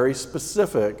is very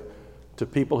specific to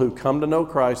people who come to know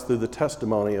Christ through the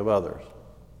testimony of others.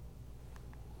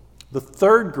 The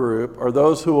third group are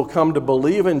those who will come to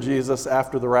believe in Jesus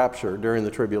after the rapture during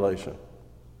the tribulation.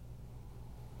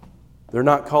 They're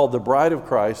not called the bride of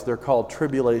Christ, they're called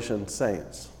tribulation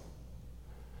saints.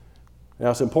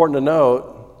 Now it's important to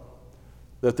note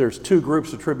that there's 2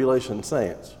 groups of tribulation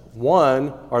saints.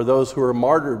 One are those who are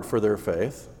martyred for their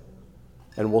faith,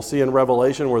 and we'll see in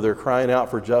Revelation where they're crying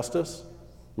out for justice.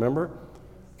 Remember?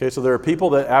 Okay, so there are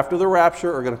people that after the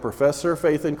rapture are going to profess their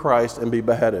faith in Christ and be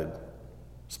beheaded,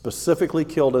 specifically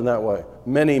killed in that way.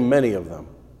 Many, many of them.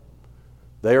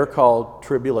 They are called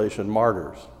tribulation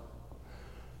martyrs.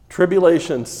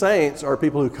 Tribulation saints are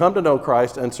people who come to know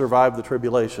Christ and survive the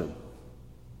tribulation.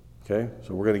 Okay,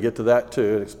 so we're going to get to that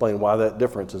too and explain why that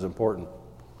difference is important.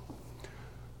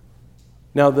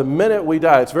 Now, the minute we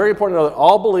die, it's very important to know that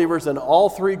all believers in all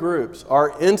 3 groups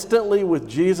are instantly with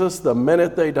Jesus the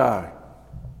minute they die.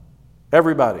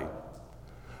 Everybody.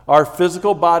 Our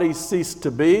physical bodies cease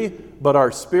to be, but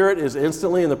our spirit is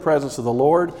instantly in the presence of the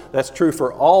Lord. That's true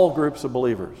for all groups of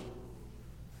believers.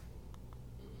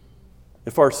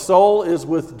 If our soul is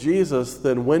with Jesus,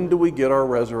 then when do we get our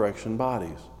resurrection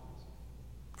bodies?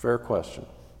 Fair question.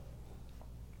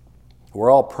 We're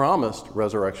all promised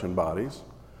resurrection bodies.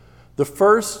 The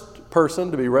first person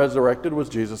to be resurrected was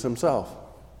Jesus himself.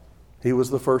 He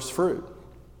was the first fruit.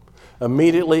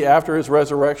 Immediately after his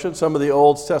resurrection, some of the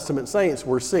Old Testament saints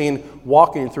were seen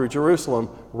walking through Jerusalem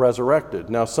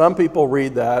resurrected. Now, some people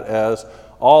read that as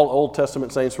all Old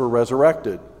Testament saints were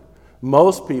resurrected.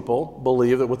 Most people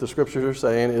believe that what the Scriptures are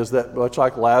saying is that much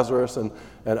like Lazarus and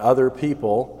other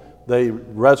people, they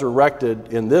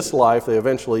resurrected in this life, they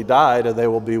eventually died, and they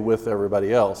will be with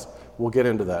everybody else. We'll get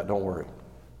into that, don't worry.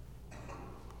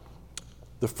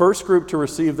 The first group to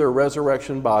receive their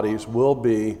resurrection bodies will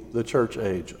be the church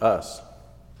age, us.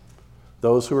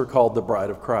 Those who are called the bride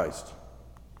of Christ.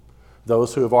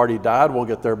 Those who have already died will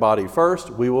get their body first.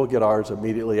 We will get ours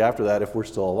immediately after that if we're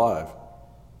still alive.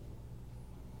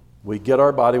 We get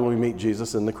our body when we meet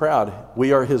Jesus in the crowd.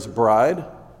 We are his bride,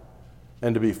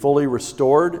 and to be fully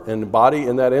restored and body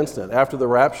in that instant. After the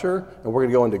rapture, and we're going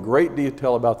to go into great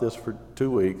detail about this for 2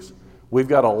 weeks, we've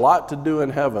got a lot to do in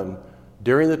heaven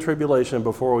during the tribulation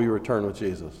before we return with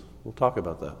Jesus. We'll talk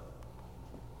about that.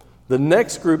 The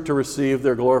next group to receive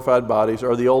their glorified bodies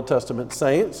are the Old Testament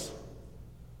saints,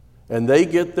 and they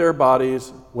get their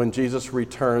bodies when Jesus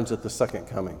returns at the second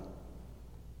coming.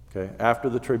 Okay, after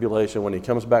the tribulation, when he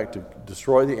comes back to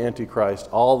destroy the Antichrist,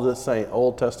 all the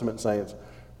Old Testament saints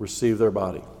receive their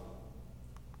body.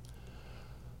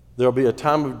 There will be a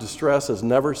time of distress as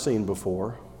never seen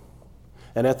before.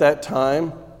 And at that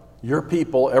time, your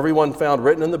people, everyone found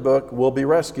written in the book, will be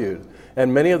rescued.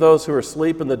 And many of those who are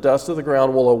asleep in the dust of the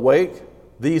ground will awake,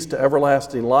 these to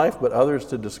everlasting life, but others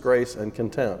to disgrace and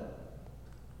contempt.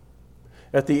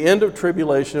 At the end of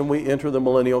tribulation, we enter the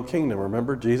millennial kingdom.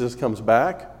 Remember, Jesus comes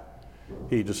back.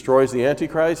 He destroys the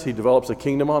Antichrist. He develops a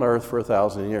kingdom on earth for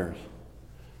 1,000 years.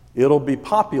 It'll be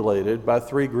populated by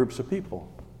 3 groups of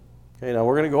people. Okay, now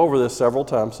we're going to go over this several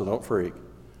times, so don't freak.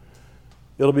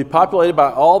 It'll be populated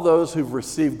by all those who've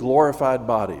received glorified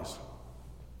bodies.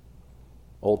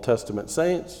 Old Testament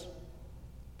saints,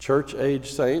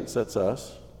 church-age saints, that's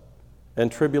us,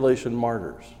 and tribulation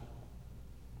martyrs.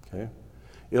 Okay?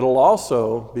 It'll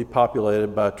also be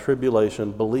populated by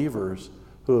tribulation believers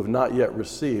who have not yet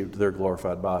received their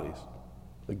glorified bodies.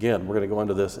 Again, we're going to go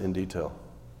into this in detail.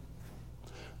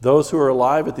 Those who are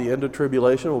alive at the end of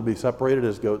tribulation will be separated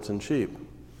as goats and sheep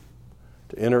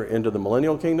to enter into the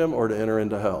millennial kingdom or to enter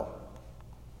into hell.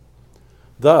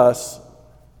 Thus,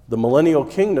 the millennial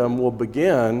kingdom will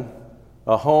begin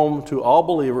a home to all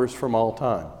believers from all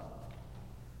time.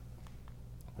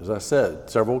 As I said,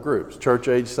 several groups.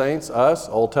 Church-age saints, us,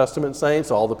 Old Testament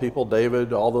saints, all the people,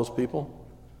 David, all those people.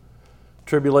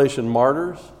 Tribulation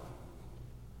martyrs.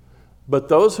 But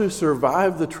those who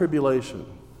survive the tribulation,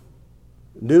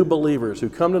 new believers who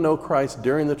come to know Christ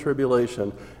during the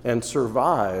tribulation and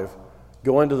survive,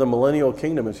 go into the millennial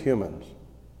kingdom as humans.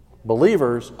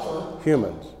 Believers,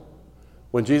 humans.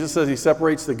 When Jesus says he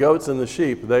separates the goats and the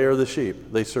sheep, they are the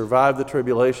sheep. They survive the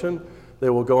tribulation. They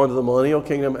will go into the millennial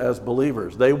kingdom as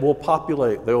believers. They will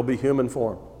populate. They will be human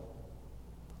form.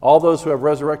 All those who have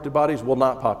resurrected bodies will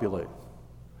not populate.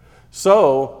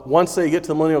 So, once they get to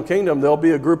the millennial kingdom, there'll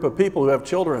be a group of people who have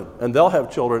children, and they'll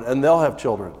have children, and they'll have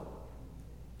children.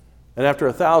 And after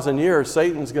 1,000 years,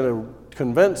 Satan's going to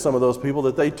convince some of those people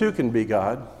that they too can be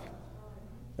God.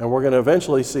 And we're going to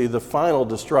eventually see the final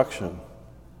destruction.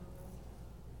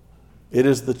 It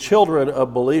is the children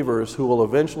of believers who will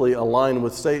eventually align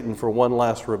with Satan for one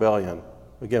last rebellion.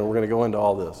 Again, we're going to go into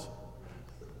all this.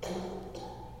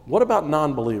 What about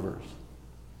non-believers?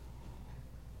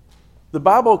 The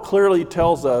Bible clearly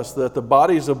tells us that the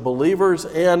bodies of believers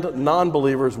and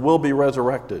non-believers will be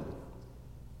resurrected.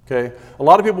 Okay? A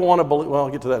lot of people want to believe, well, I'll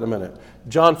get to that in a minute.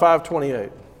 John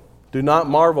 5:28. Do not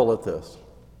marvel at this.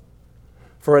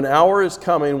 For an hour is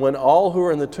coming when all who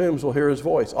are in the tombs will hear his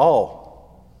voice,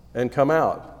 all, and come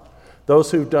out.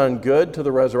 Those who've done good to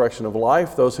the resurrection of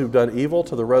life, those who've done evil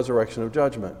to the resurrection of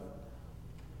judgment.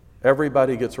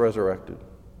 Everybody gets resurrected.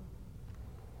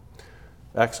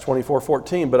 Acts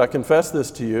 24:14, but I confess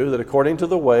this to you, that according to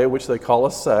the way which they call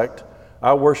a sect,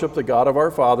 I worship the God of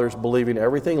our fathers, believing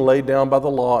everything laid down by the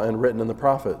law and written in the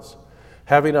prophets,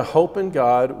 having a hope in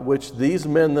God, which these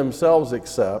men themselves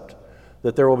accept,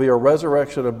 that there will be a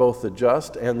resurrection of both the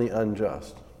just and the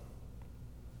unjust.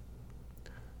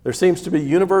 There seems to be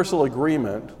universal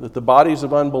agreement that the bodies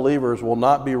of unbelievers will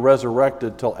not be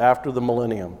resurrected till after the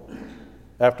millennium,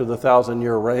 after the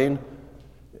 1,000-year reign,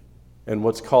 and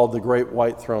what's called the Great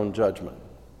White Throne Judgment.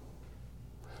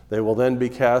 They will then be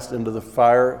cast into the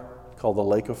fire called the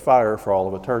lake of fire for all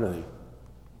of eternity.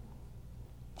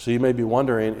 So you may be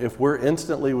wondering, if we're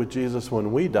instantly with Jesus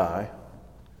when we die,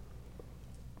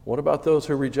 what about those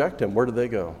who reject him? Where do they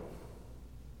go?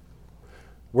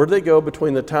 Where do they go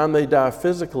between the time they die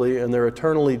physically and they're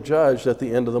eternally judged at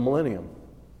the end of the millennium?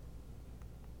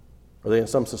 Are they in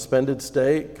some suspended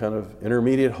state, kind of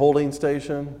intermediate holding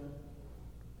station?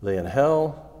 Are they in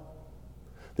hell?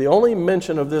 The only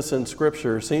mention of this in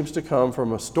Scripture seems to come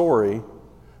from a story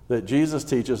that Jesus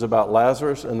teaches about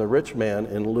Lazarus and the rich man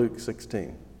in Luke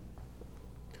 16.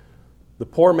 The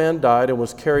poor man died and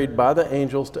was carried by the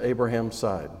angels to Abraham's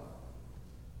side.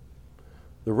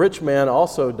 The rich man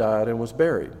also died and was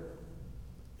buried.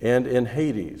 And in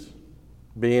Hades,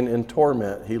 being in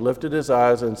torment, he lifted his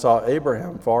eyes and saw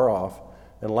Abraham far off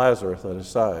and Lazarus at his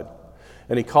side.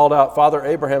 And he called out, Father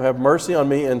Abraham, have mercy on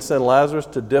me and send Lazarus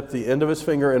to dip the end of his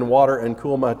finger in water and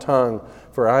cool my tongue,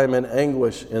 for I am in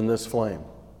anguish in this flame.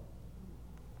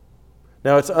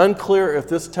 Now, it's unclear if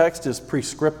this text is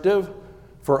prescriptive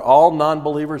for all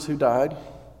non-believers who died,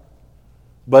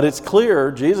 but it's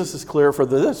clear, Jesus is clear, for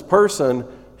this person,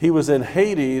 he was in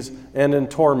Hades and in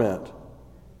torment.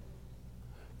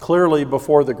 Clearly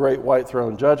before the great white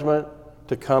throne judgment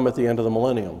to come at the end of the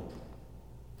millennium.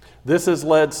 This has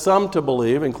led some to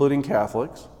believe, including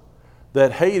Catholics,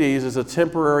 that Hades is a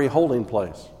temporary holding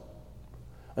place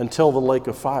until the lake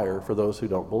of fire for those who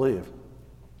don't believe.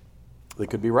 They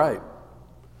could be right.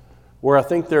 Where I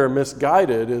think they're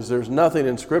misguided is there's nothing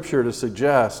in Scripture to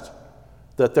suggest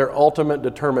that their ultimate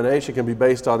determination can be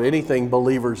based on anything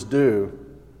believers do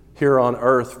here on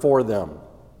earth for them.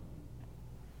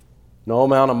 No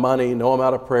amount of money, no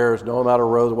amount of prayers, no amount of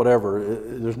roads, whatever.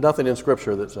 There's nothing in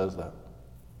Scripture that says that.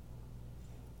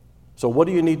 So what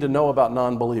do you need to know about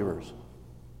non-believers?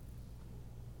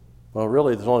 Well,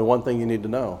 really, there's only one thing you need to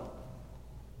know.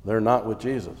 They're not with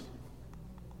Jesus.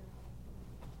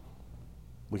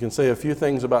 We can say a few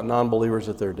things about non-believers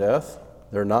at their death.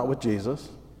 They're not with Jesus.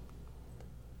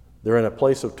 They're in a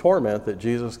place of torment that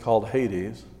Jesus called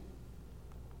Hades.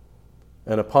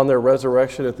 And upon their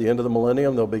resurrection at the end of the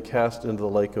millennium, they'll be cast into the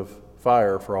lake of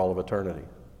fire for all of eternity.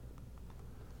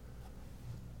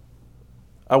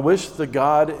 I wish the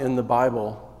God in the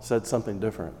Bible said something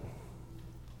different.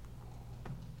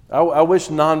 I wish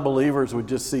non-believers would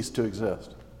just cease to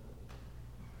exist.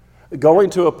 Going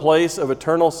to a place of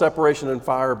eternal separation and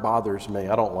fire bothers me.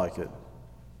 I don't like it.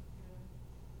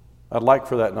 I'd like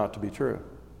for that not to be true.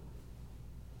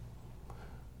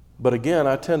 But again,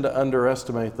 I tend to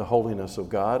underestimate the holiness of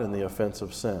God and the offense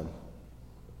of sin,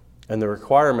 and the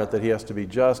requirement that he has to be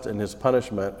just in his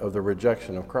punishment of the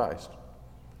rejection of Christ.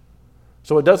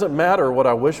 So it doesn't matter what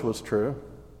I wish was true.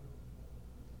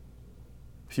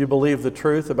 If you believe the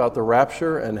truth about the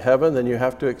rapture and heaven, then you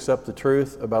have to accept the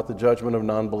truth about the judgment of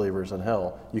non-believers in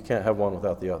hell. You can't have one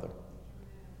without the other.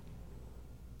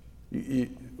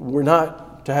 We're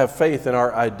not to have faith in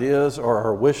our ideas or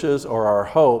our wishes or our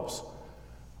hopes.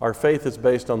 Our faith is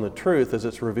based on the truth as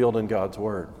it's revealed in God's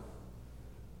Word.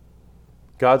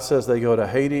 God says they go to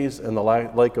Hades and the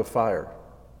lake of fire.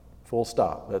 Full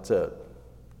stop. That's it.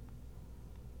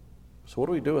 So what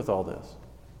do we do with all this?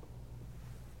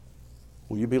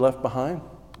 Will you be left behind?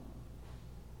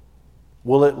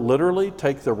 Will it literally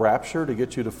take the rapture to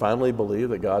get you to finally believe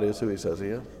that God is who he says he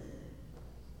is?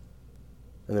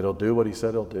 And that he'll do what he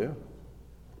said he'll do?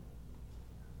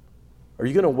 Are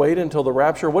you going to wait until the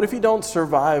rapture? What if you don't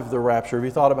survive the rapture? Have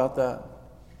you thought about that?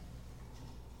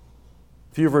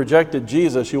 If you've rejected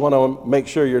Jesus, you want to make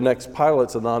sure your next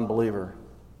pilot's a non-believer.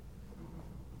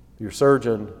 Your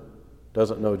surgeon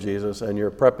doesn't know Jesus, and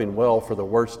you're prepping well for the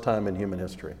worst time in human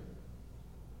history.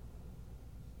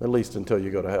 At least until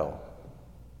you go to hell.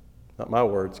 Not my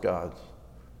words, God's.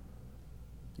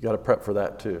 You got to prep for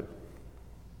that too.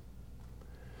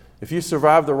 If you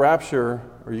survive the rapture,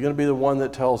 are you going to be the one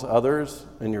that tells others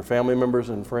and your family members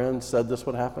and friends said this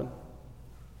would happen?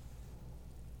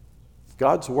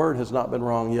 God's word has not been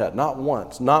wrong yet. Not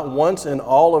once. Not once in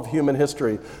all of human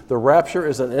history. The rapture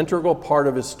is an integral part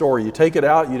of his story. You take it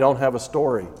out, you don't have a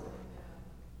story.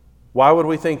 Why would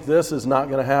we think this is not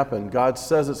going to happen? God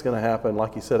says it's going to happen,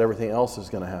 like he said everything else is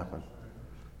going to happen.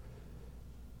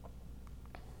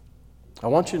 I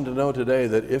want you to know today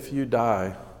that if you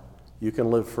die, you can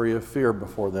live free of fear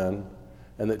before then,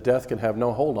 and that death can have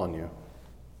no hold on you.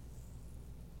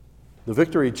 The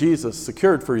victory Jesus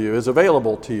secured for you is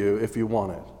available to you if you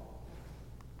want it.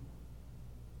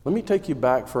 Let me take you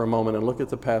back for a moment and look at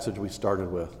the passage we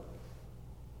started with.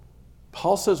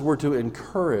 Paul says we're to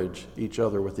encourage each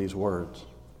other with these words.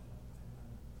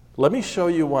 Let me show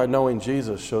you why knowing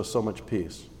Jesus shows so much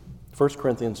peace. 1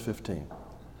 Corinthians 15.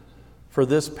 For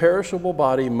this perishable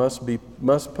body must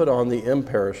put on the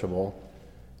imperishable,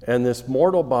 and this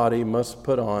mortal body must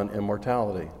put on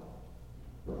immortality.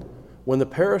 When the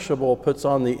perishable puts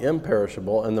on the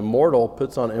imperishable, and the mortal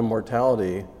puts on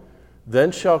immortality,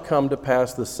 then shall come to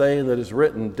pass the saying that is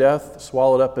written, death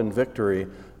swallowed up in victory.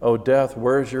 O death,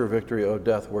 where is your victory? O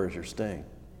death, where is your sting?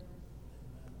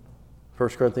 1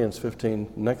 Corinthians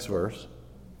 15, next verse.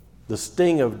 The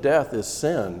sting of death is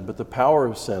sin, but the power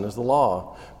of sin is the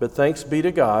law. But thanks be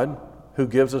to God who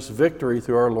gives us victory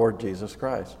through our Lord Jesus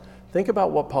Christ. Think about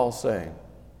what Paul's saying.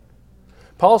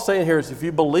 Paul's saying here is if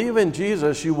you believe in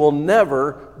Jesus, you will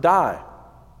never die.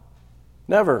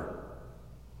 Never.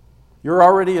 You're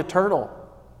already eternal.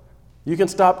 You can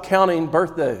stop counting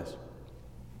birthdays.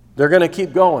 They're going to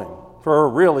keep going for a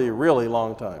really, really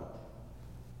long time.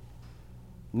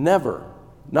 Never,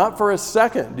 not for a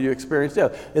second, do you experience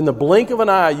death. In the blink of an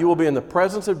eye, you will be in the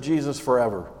presence of Jesus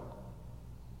forever.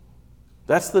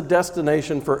 That's the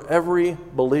destination for every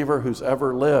believer who's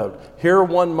ever lived. Here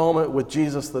one moment with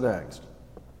Jesus the next.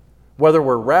 Whether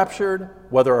we're raptured,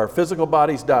 whether our physical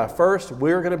bodies die first,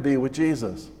 we're going to be with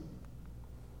Jesus.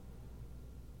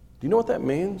 Do you know what that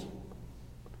means?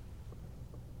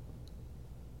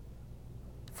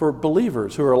 For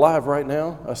believers who are alive right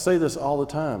now, I say this all the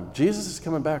time, Jesus is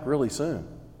coming back really soon.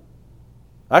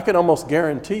 I can almost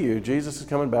guarantee you Jesus is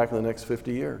coming back in the next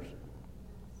 50 years.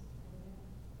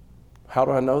 How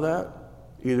do I know that?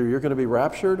 Either you're going to be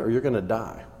raptured or you're going to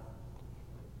die.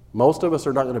 Most of us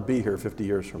are not going to be here 50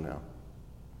 years from now.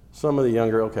 Some of the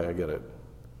younger, okay, I get it.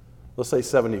 Let's say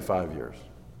 75 years.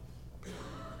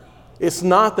 It's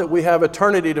not that we have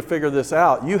eternity to figure this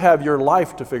out. You have your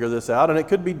life to figure this out, and it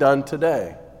could be done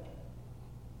today.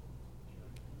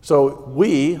 So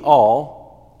we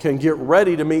all can get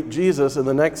ready to meet Jesus in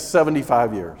the next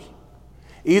 75 years.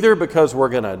 Either because we're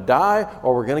going to die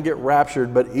or we're going to get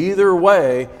raptured, but either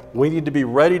way, we need to be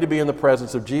ready to be in the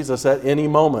presence of Jesus at any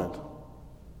moment.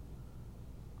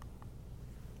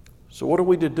 So what are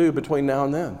we to do between now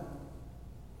and then?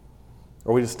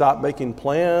 Are we to stop making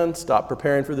plans, stop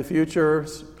preparing for the future,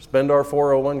 spend our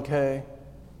 401k,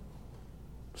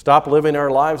 stop living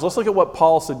our lives? Let's look at what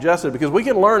Paul suggested, because we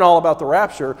can learn all about the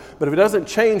rapture, but if it doesn't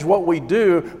change what we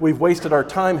do, we've wasted our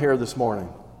time here this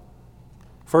morning.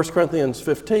 1 Corinthians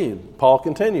 15, Paul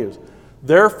continues,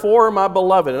 "Therefore, my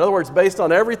beloved," in other words, based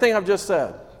on everything I've just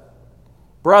said,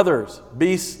 "brothers,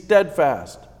 be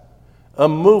steadfast,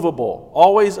 immovable,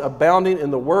 always abounding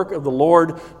in the work of the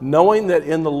Lord, knowing that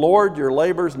in the Lord your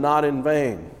labor's not in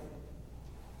vain."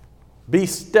 Be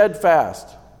steadfast.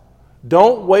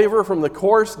 Don't waver from the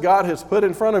course God has put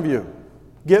in front of you.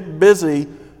 Get busy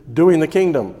doing the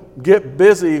kingdom. Get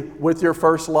busy with your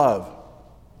first love.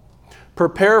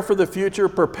 Prepare for the future.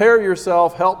 Prepare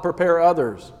yourself. Help prepare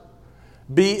others.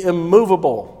 Be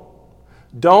immovable.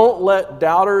 Don't let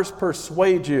doubters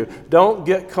persuade you. Don't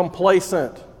get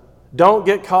complacent. Don't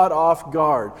get caught off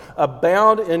guard.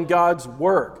 Abound in God's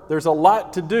work. There's a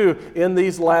lot to do in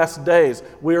these last days.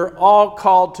 We are all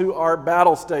called to our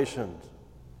battle stations.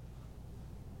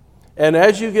 And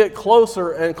as you get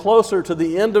closer and closer to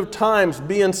the end of times,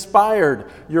 be inspired.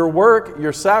 Your work,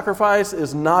 your sacrifice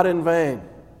is not in vain.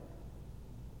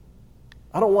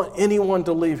 I don't want anyone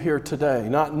to leave here today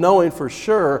not knowing for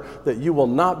sure that you will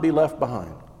not be left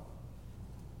behind.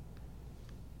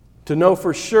 To know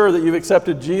for sure that you've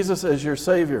accepted Jesus as your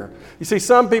Savior. You see,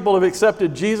 some people have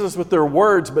accepted Jesus with their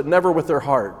words, but never with their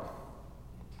heart.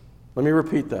 Let me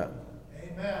repeat that.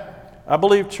 Amen. I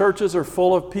believe churches are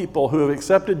full of people who have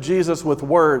accepted Jesus with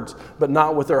words, but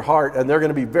not with their heart, and they're going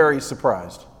to be very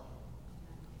surprised.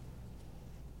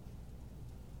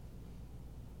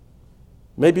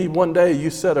 Maybe one day you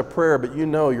said a prayer, but you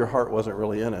know your heart wasn't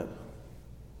really in it.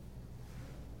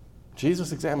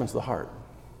 Jesus examines the heart.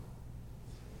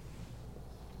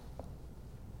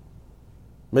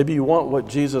 Maybe you want what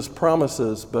Jesus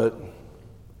promises, but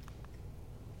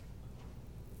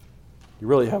you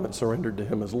really haven't surrendered to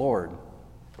Him as Lord.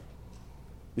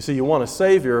 You see, you want a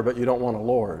Savior, but you don't want a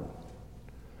Lord.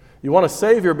 You want a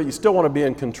Savior, but you still want to be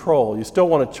in control. You still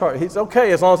want to charge. He's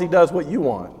okay as long as He does what you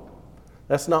want.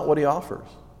 That's not what He offers.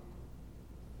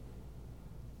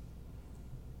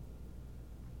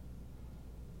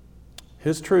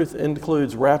 His truth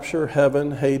includes rapture,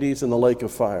 heaven, Hades, and the lake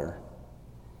of fire.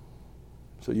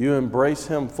 So you embrace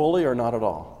Him fully or not at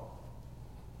all.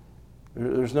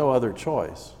 There's no other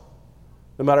choice.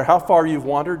 No matter how far you've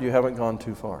wandered, you haven't gone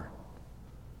too far.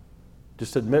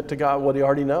 Just admit to God what He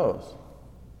already knows.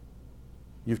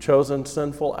 You've chosen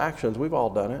sinful actions. We've all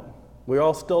done it. We're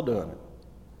all still doing it.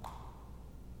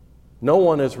 No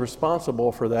one is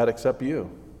responsible for that except you.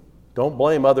 Don't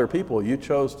blame other people. You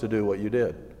chose to do what you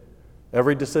did.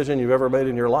 Every decision you've ever made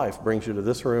in your life brings you to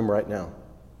this room right now.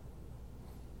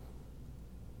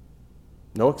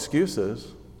 No excuses.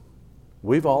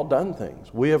 We've all done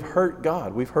things. We have hurt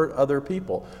God. We've hurt other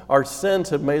people. Our sins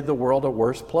have made the world a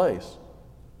worse place.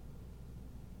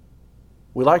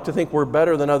 We like to think we're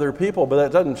better than other people, but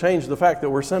that doesn't change the fact that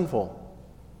we're sinful.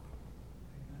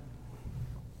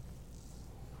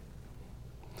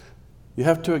 You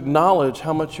have to acknowledge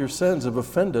how much your sins have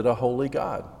offended a holy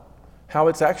God. How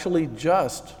it's actually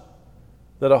just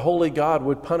that a holy God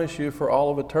would punish you for all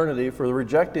of eternity for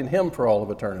rejecting Him for all of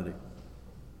eternity.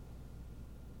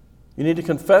 You need to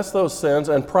confess those sins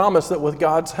and promise that with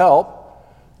God's help,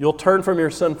 you'll turn from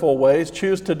your sinful ways,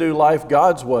 choose to do life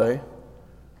God's way,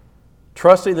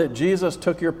 trusting that Jesus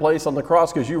took your place on the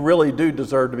cross because you really do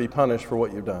deserve to be punished for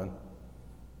what you've done.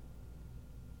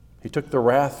 He took the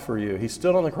wrath for you. He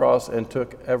stood on the cross and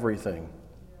took everything.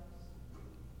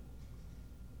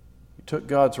 He took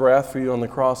God's wrath for you on the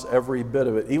cross, every bit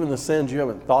of it, even the sins you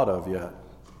haven't thought of yet.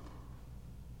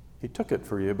 He took it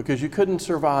for you because you couldn't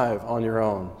survive on your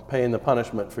own, paying the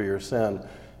punishment for your sin.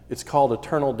 It's called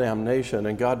eternal damnation,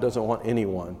 and God doesn't want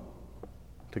anyone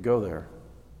to go there.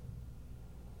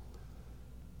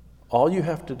 All you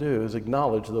have to do is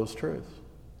acknowledge those truths.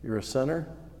 You're a sinner.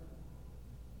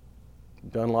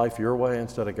 You've done life your way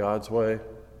instead of God's way.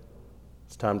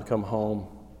 It's time to come home.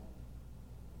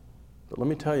 But let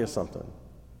me tell you something.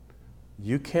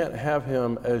 You can't have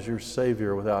Him as your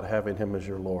Savior without having Him as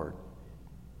your Lord.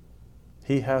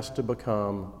 He has to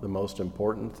become the most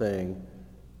important thing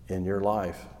in your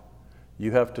life.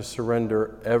 You have to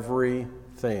surrender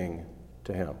everything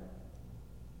to Him.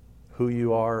 Who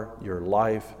you are, your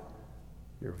life,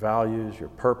 your values, your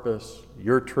purpose,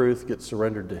 your truth gets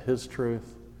surrendered to His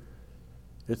truth.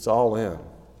 It's all in.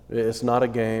 It's not a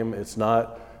game. It's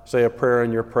not, say a prayer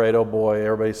and you're prayed, oh boy,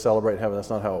 everybody celebrate heaven. That's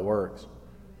not how it works.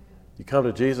 You come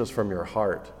to Jesus from your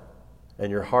heart, and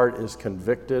your heart is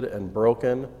convicted and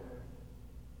broken,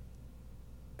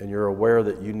 and you're aware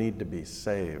that you need to be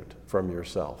saved from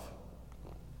yourself.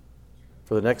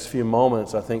 For the next few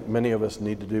moments, I think many of us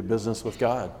need to do business with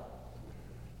God.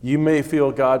 You may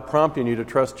feel God prompting you to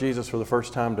trust Jesus for the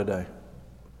first time today.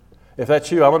 If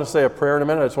that's you, I'm going to say a prayer in a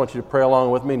minute. I just want you to pray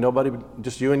along with me. Nobody,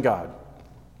 just you and God.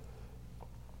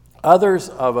 Others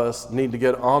of us need to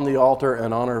get on the altar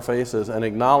and on our faces and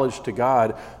acknowledge to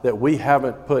God that we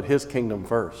haven't put His kingdom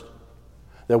first.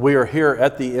 That we are here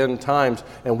at the end times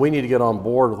and we need to get on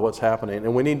board with what's happening.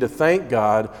 And we need to thank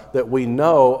God that we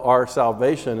know our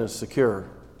salvation is secure.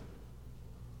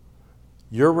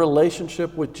 Your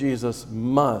relationship with Jesus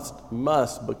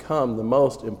must become the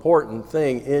most important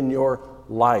thing in your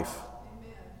life.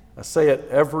 Amen. I say it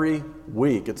every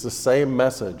week. It's the same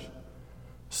message.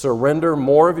 Surrender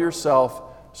more of yourself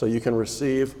so you can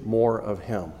receive more of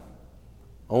Him.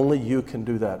 Only you can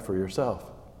do that for yourself.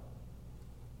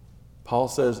 Paul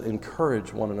says,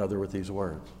 encourage one another with these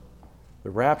words. The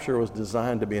rapture was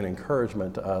designed to be an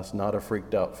encouragement to us, not a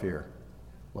freaked out fear.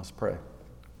 Let's pray.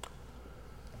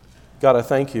 God, I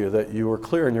thank you that you were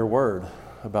clear in your word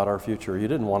about our future. You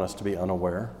didn't want us to be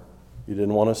unaware. You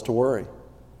didn't want us to worry.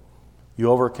 You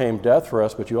overcame death for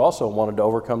us, but you also wanted to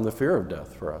overcome the fear of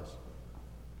death for us.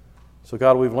 So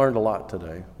God, we've learned a lot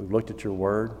today. We've looked at your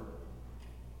word.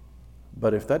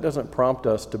 But if that doesn't prompt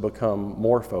us to become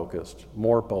more focused,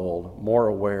 more bold, more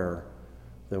aware,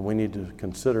 then we need to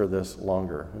consider this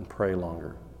longer and pray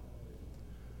longer.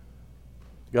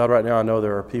 God, right now I know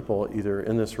there are people either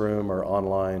in this room or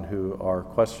online who are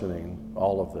questioning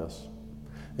all of this.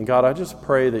 And God, I just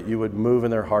pray that you would move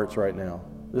in their hearts right now.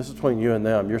 This is between you and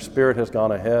them. Your Spirit has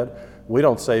gone ahead. We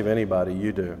don't save anybody,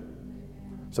 you do.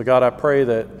 So God, I pray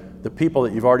that the people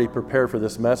that you've already prepared for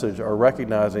this message are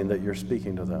recognizing that you're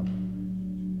speaking to them.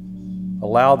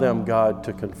 Allow them, God,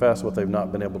 to confess what they've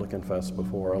not been able to confess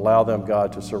before. Allow them,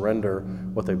 God, to surrender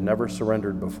what they've never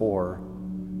surrendered before.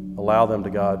 Allow them, to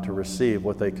God, to receive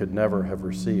what they could never have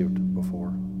received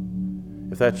before.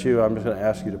 If that's you, I'm just going to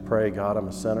ask you to pray, God, I'm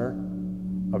a sinner.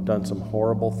 I've done some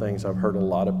horrible things. I've hurt a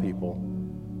lot of people,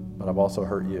 but I've also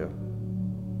hurt you.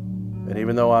 And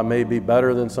even though I may be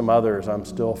better than some others, I'm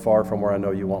still far from where I know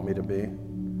you want me to be.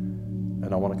 And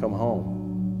I want to come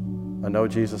home. I know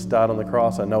Jesus died on the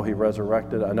cross. I know He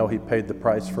resurrected. I know He paid the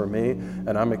price for me.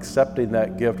 And I'm accepting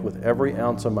that gift with every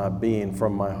ounce of my being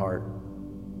from my heart.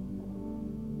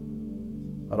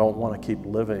 I don't want to keep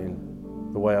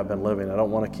living the way I've been living. I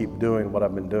don't want to keep doing what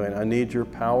I've been doing. I need your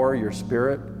power, your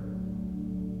Spirit,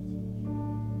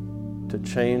 to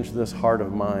change this heart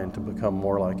of mine to become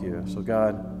more like you. So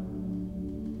God,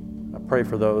 I pray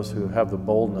for those who have the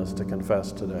boldness to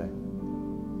confess today,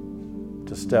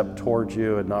 to step towards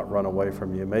you and not run away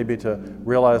from you. Maybe to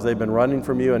realize they've been running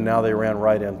from you and now they ran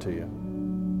right into you.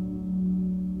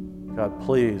 God,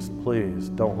 please, please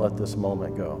don't let this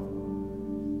moment go.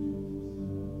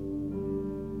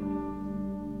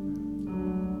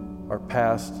 Our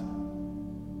past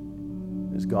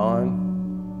is gone.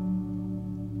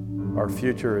 Our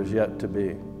future is yet to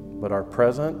be. But our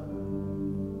present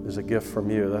is a gift from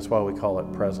you. That's why we call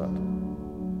it present.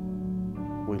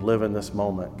 We live in this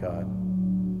moment, God.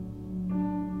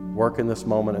 Work in this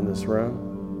moment in this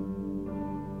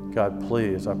room. God,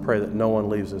 please, I pray that no one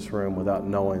leaves this room without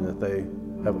knowing that they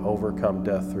have overcome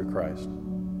death through Christ.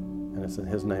 And it's in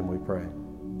His name we pray.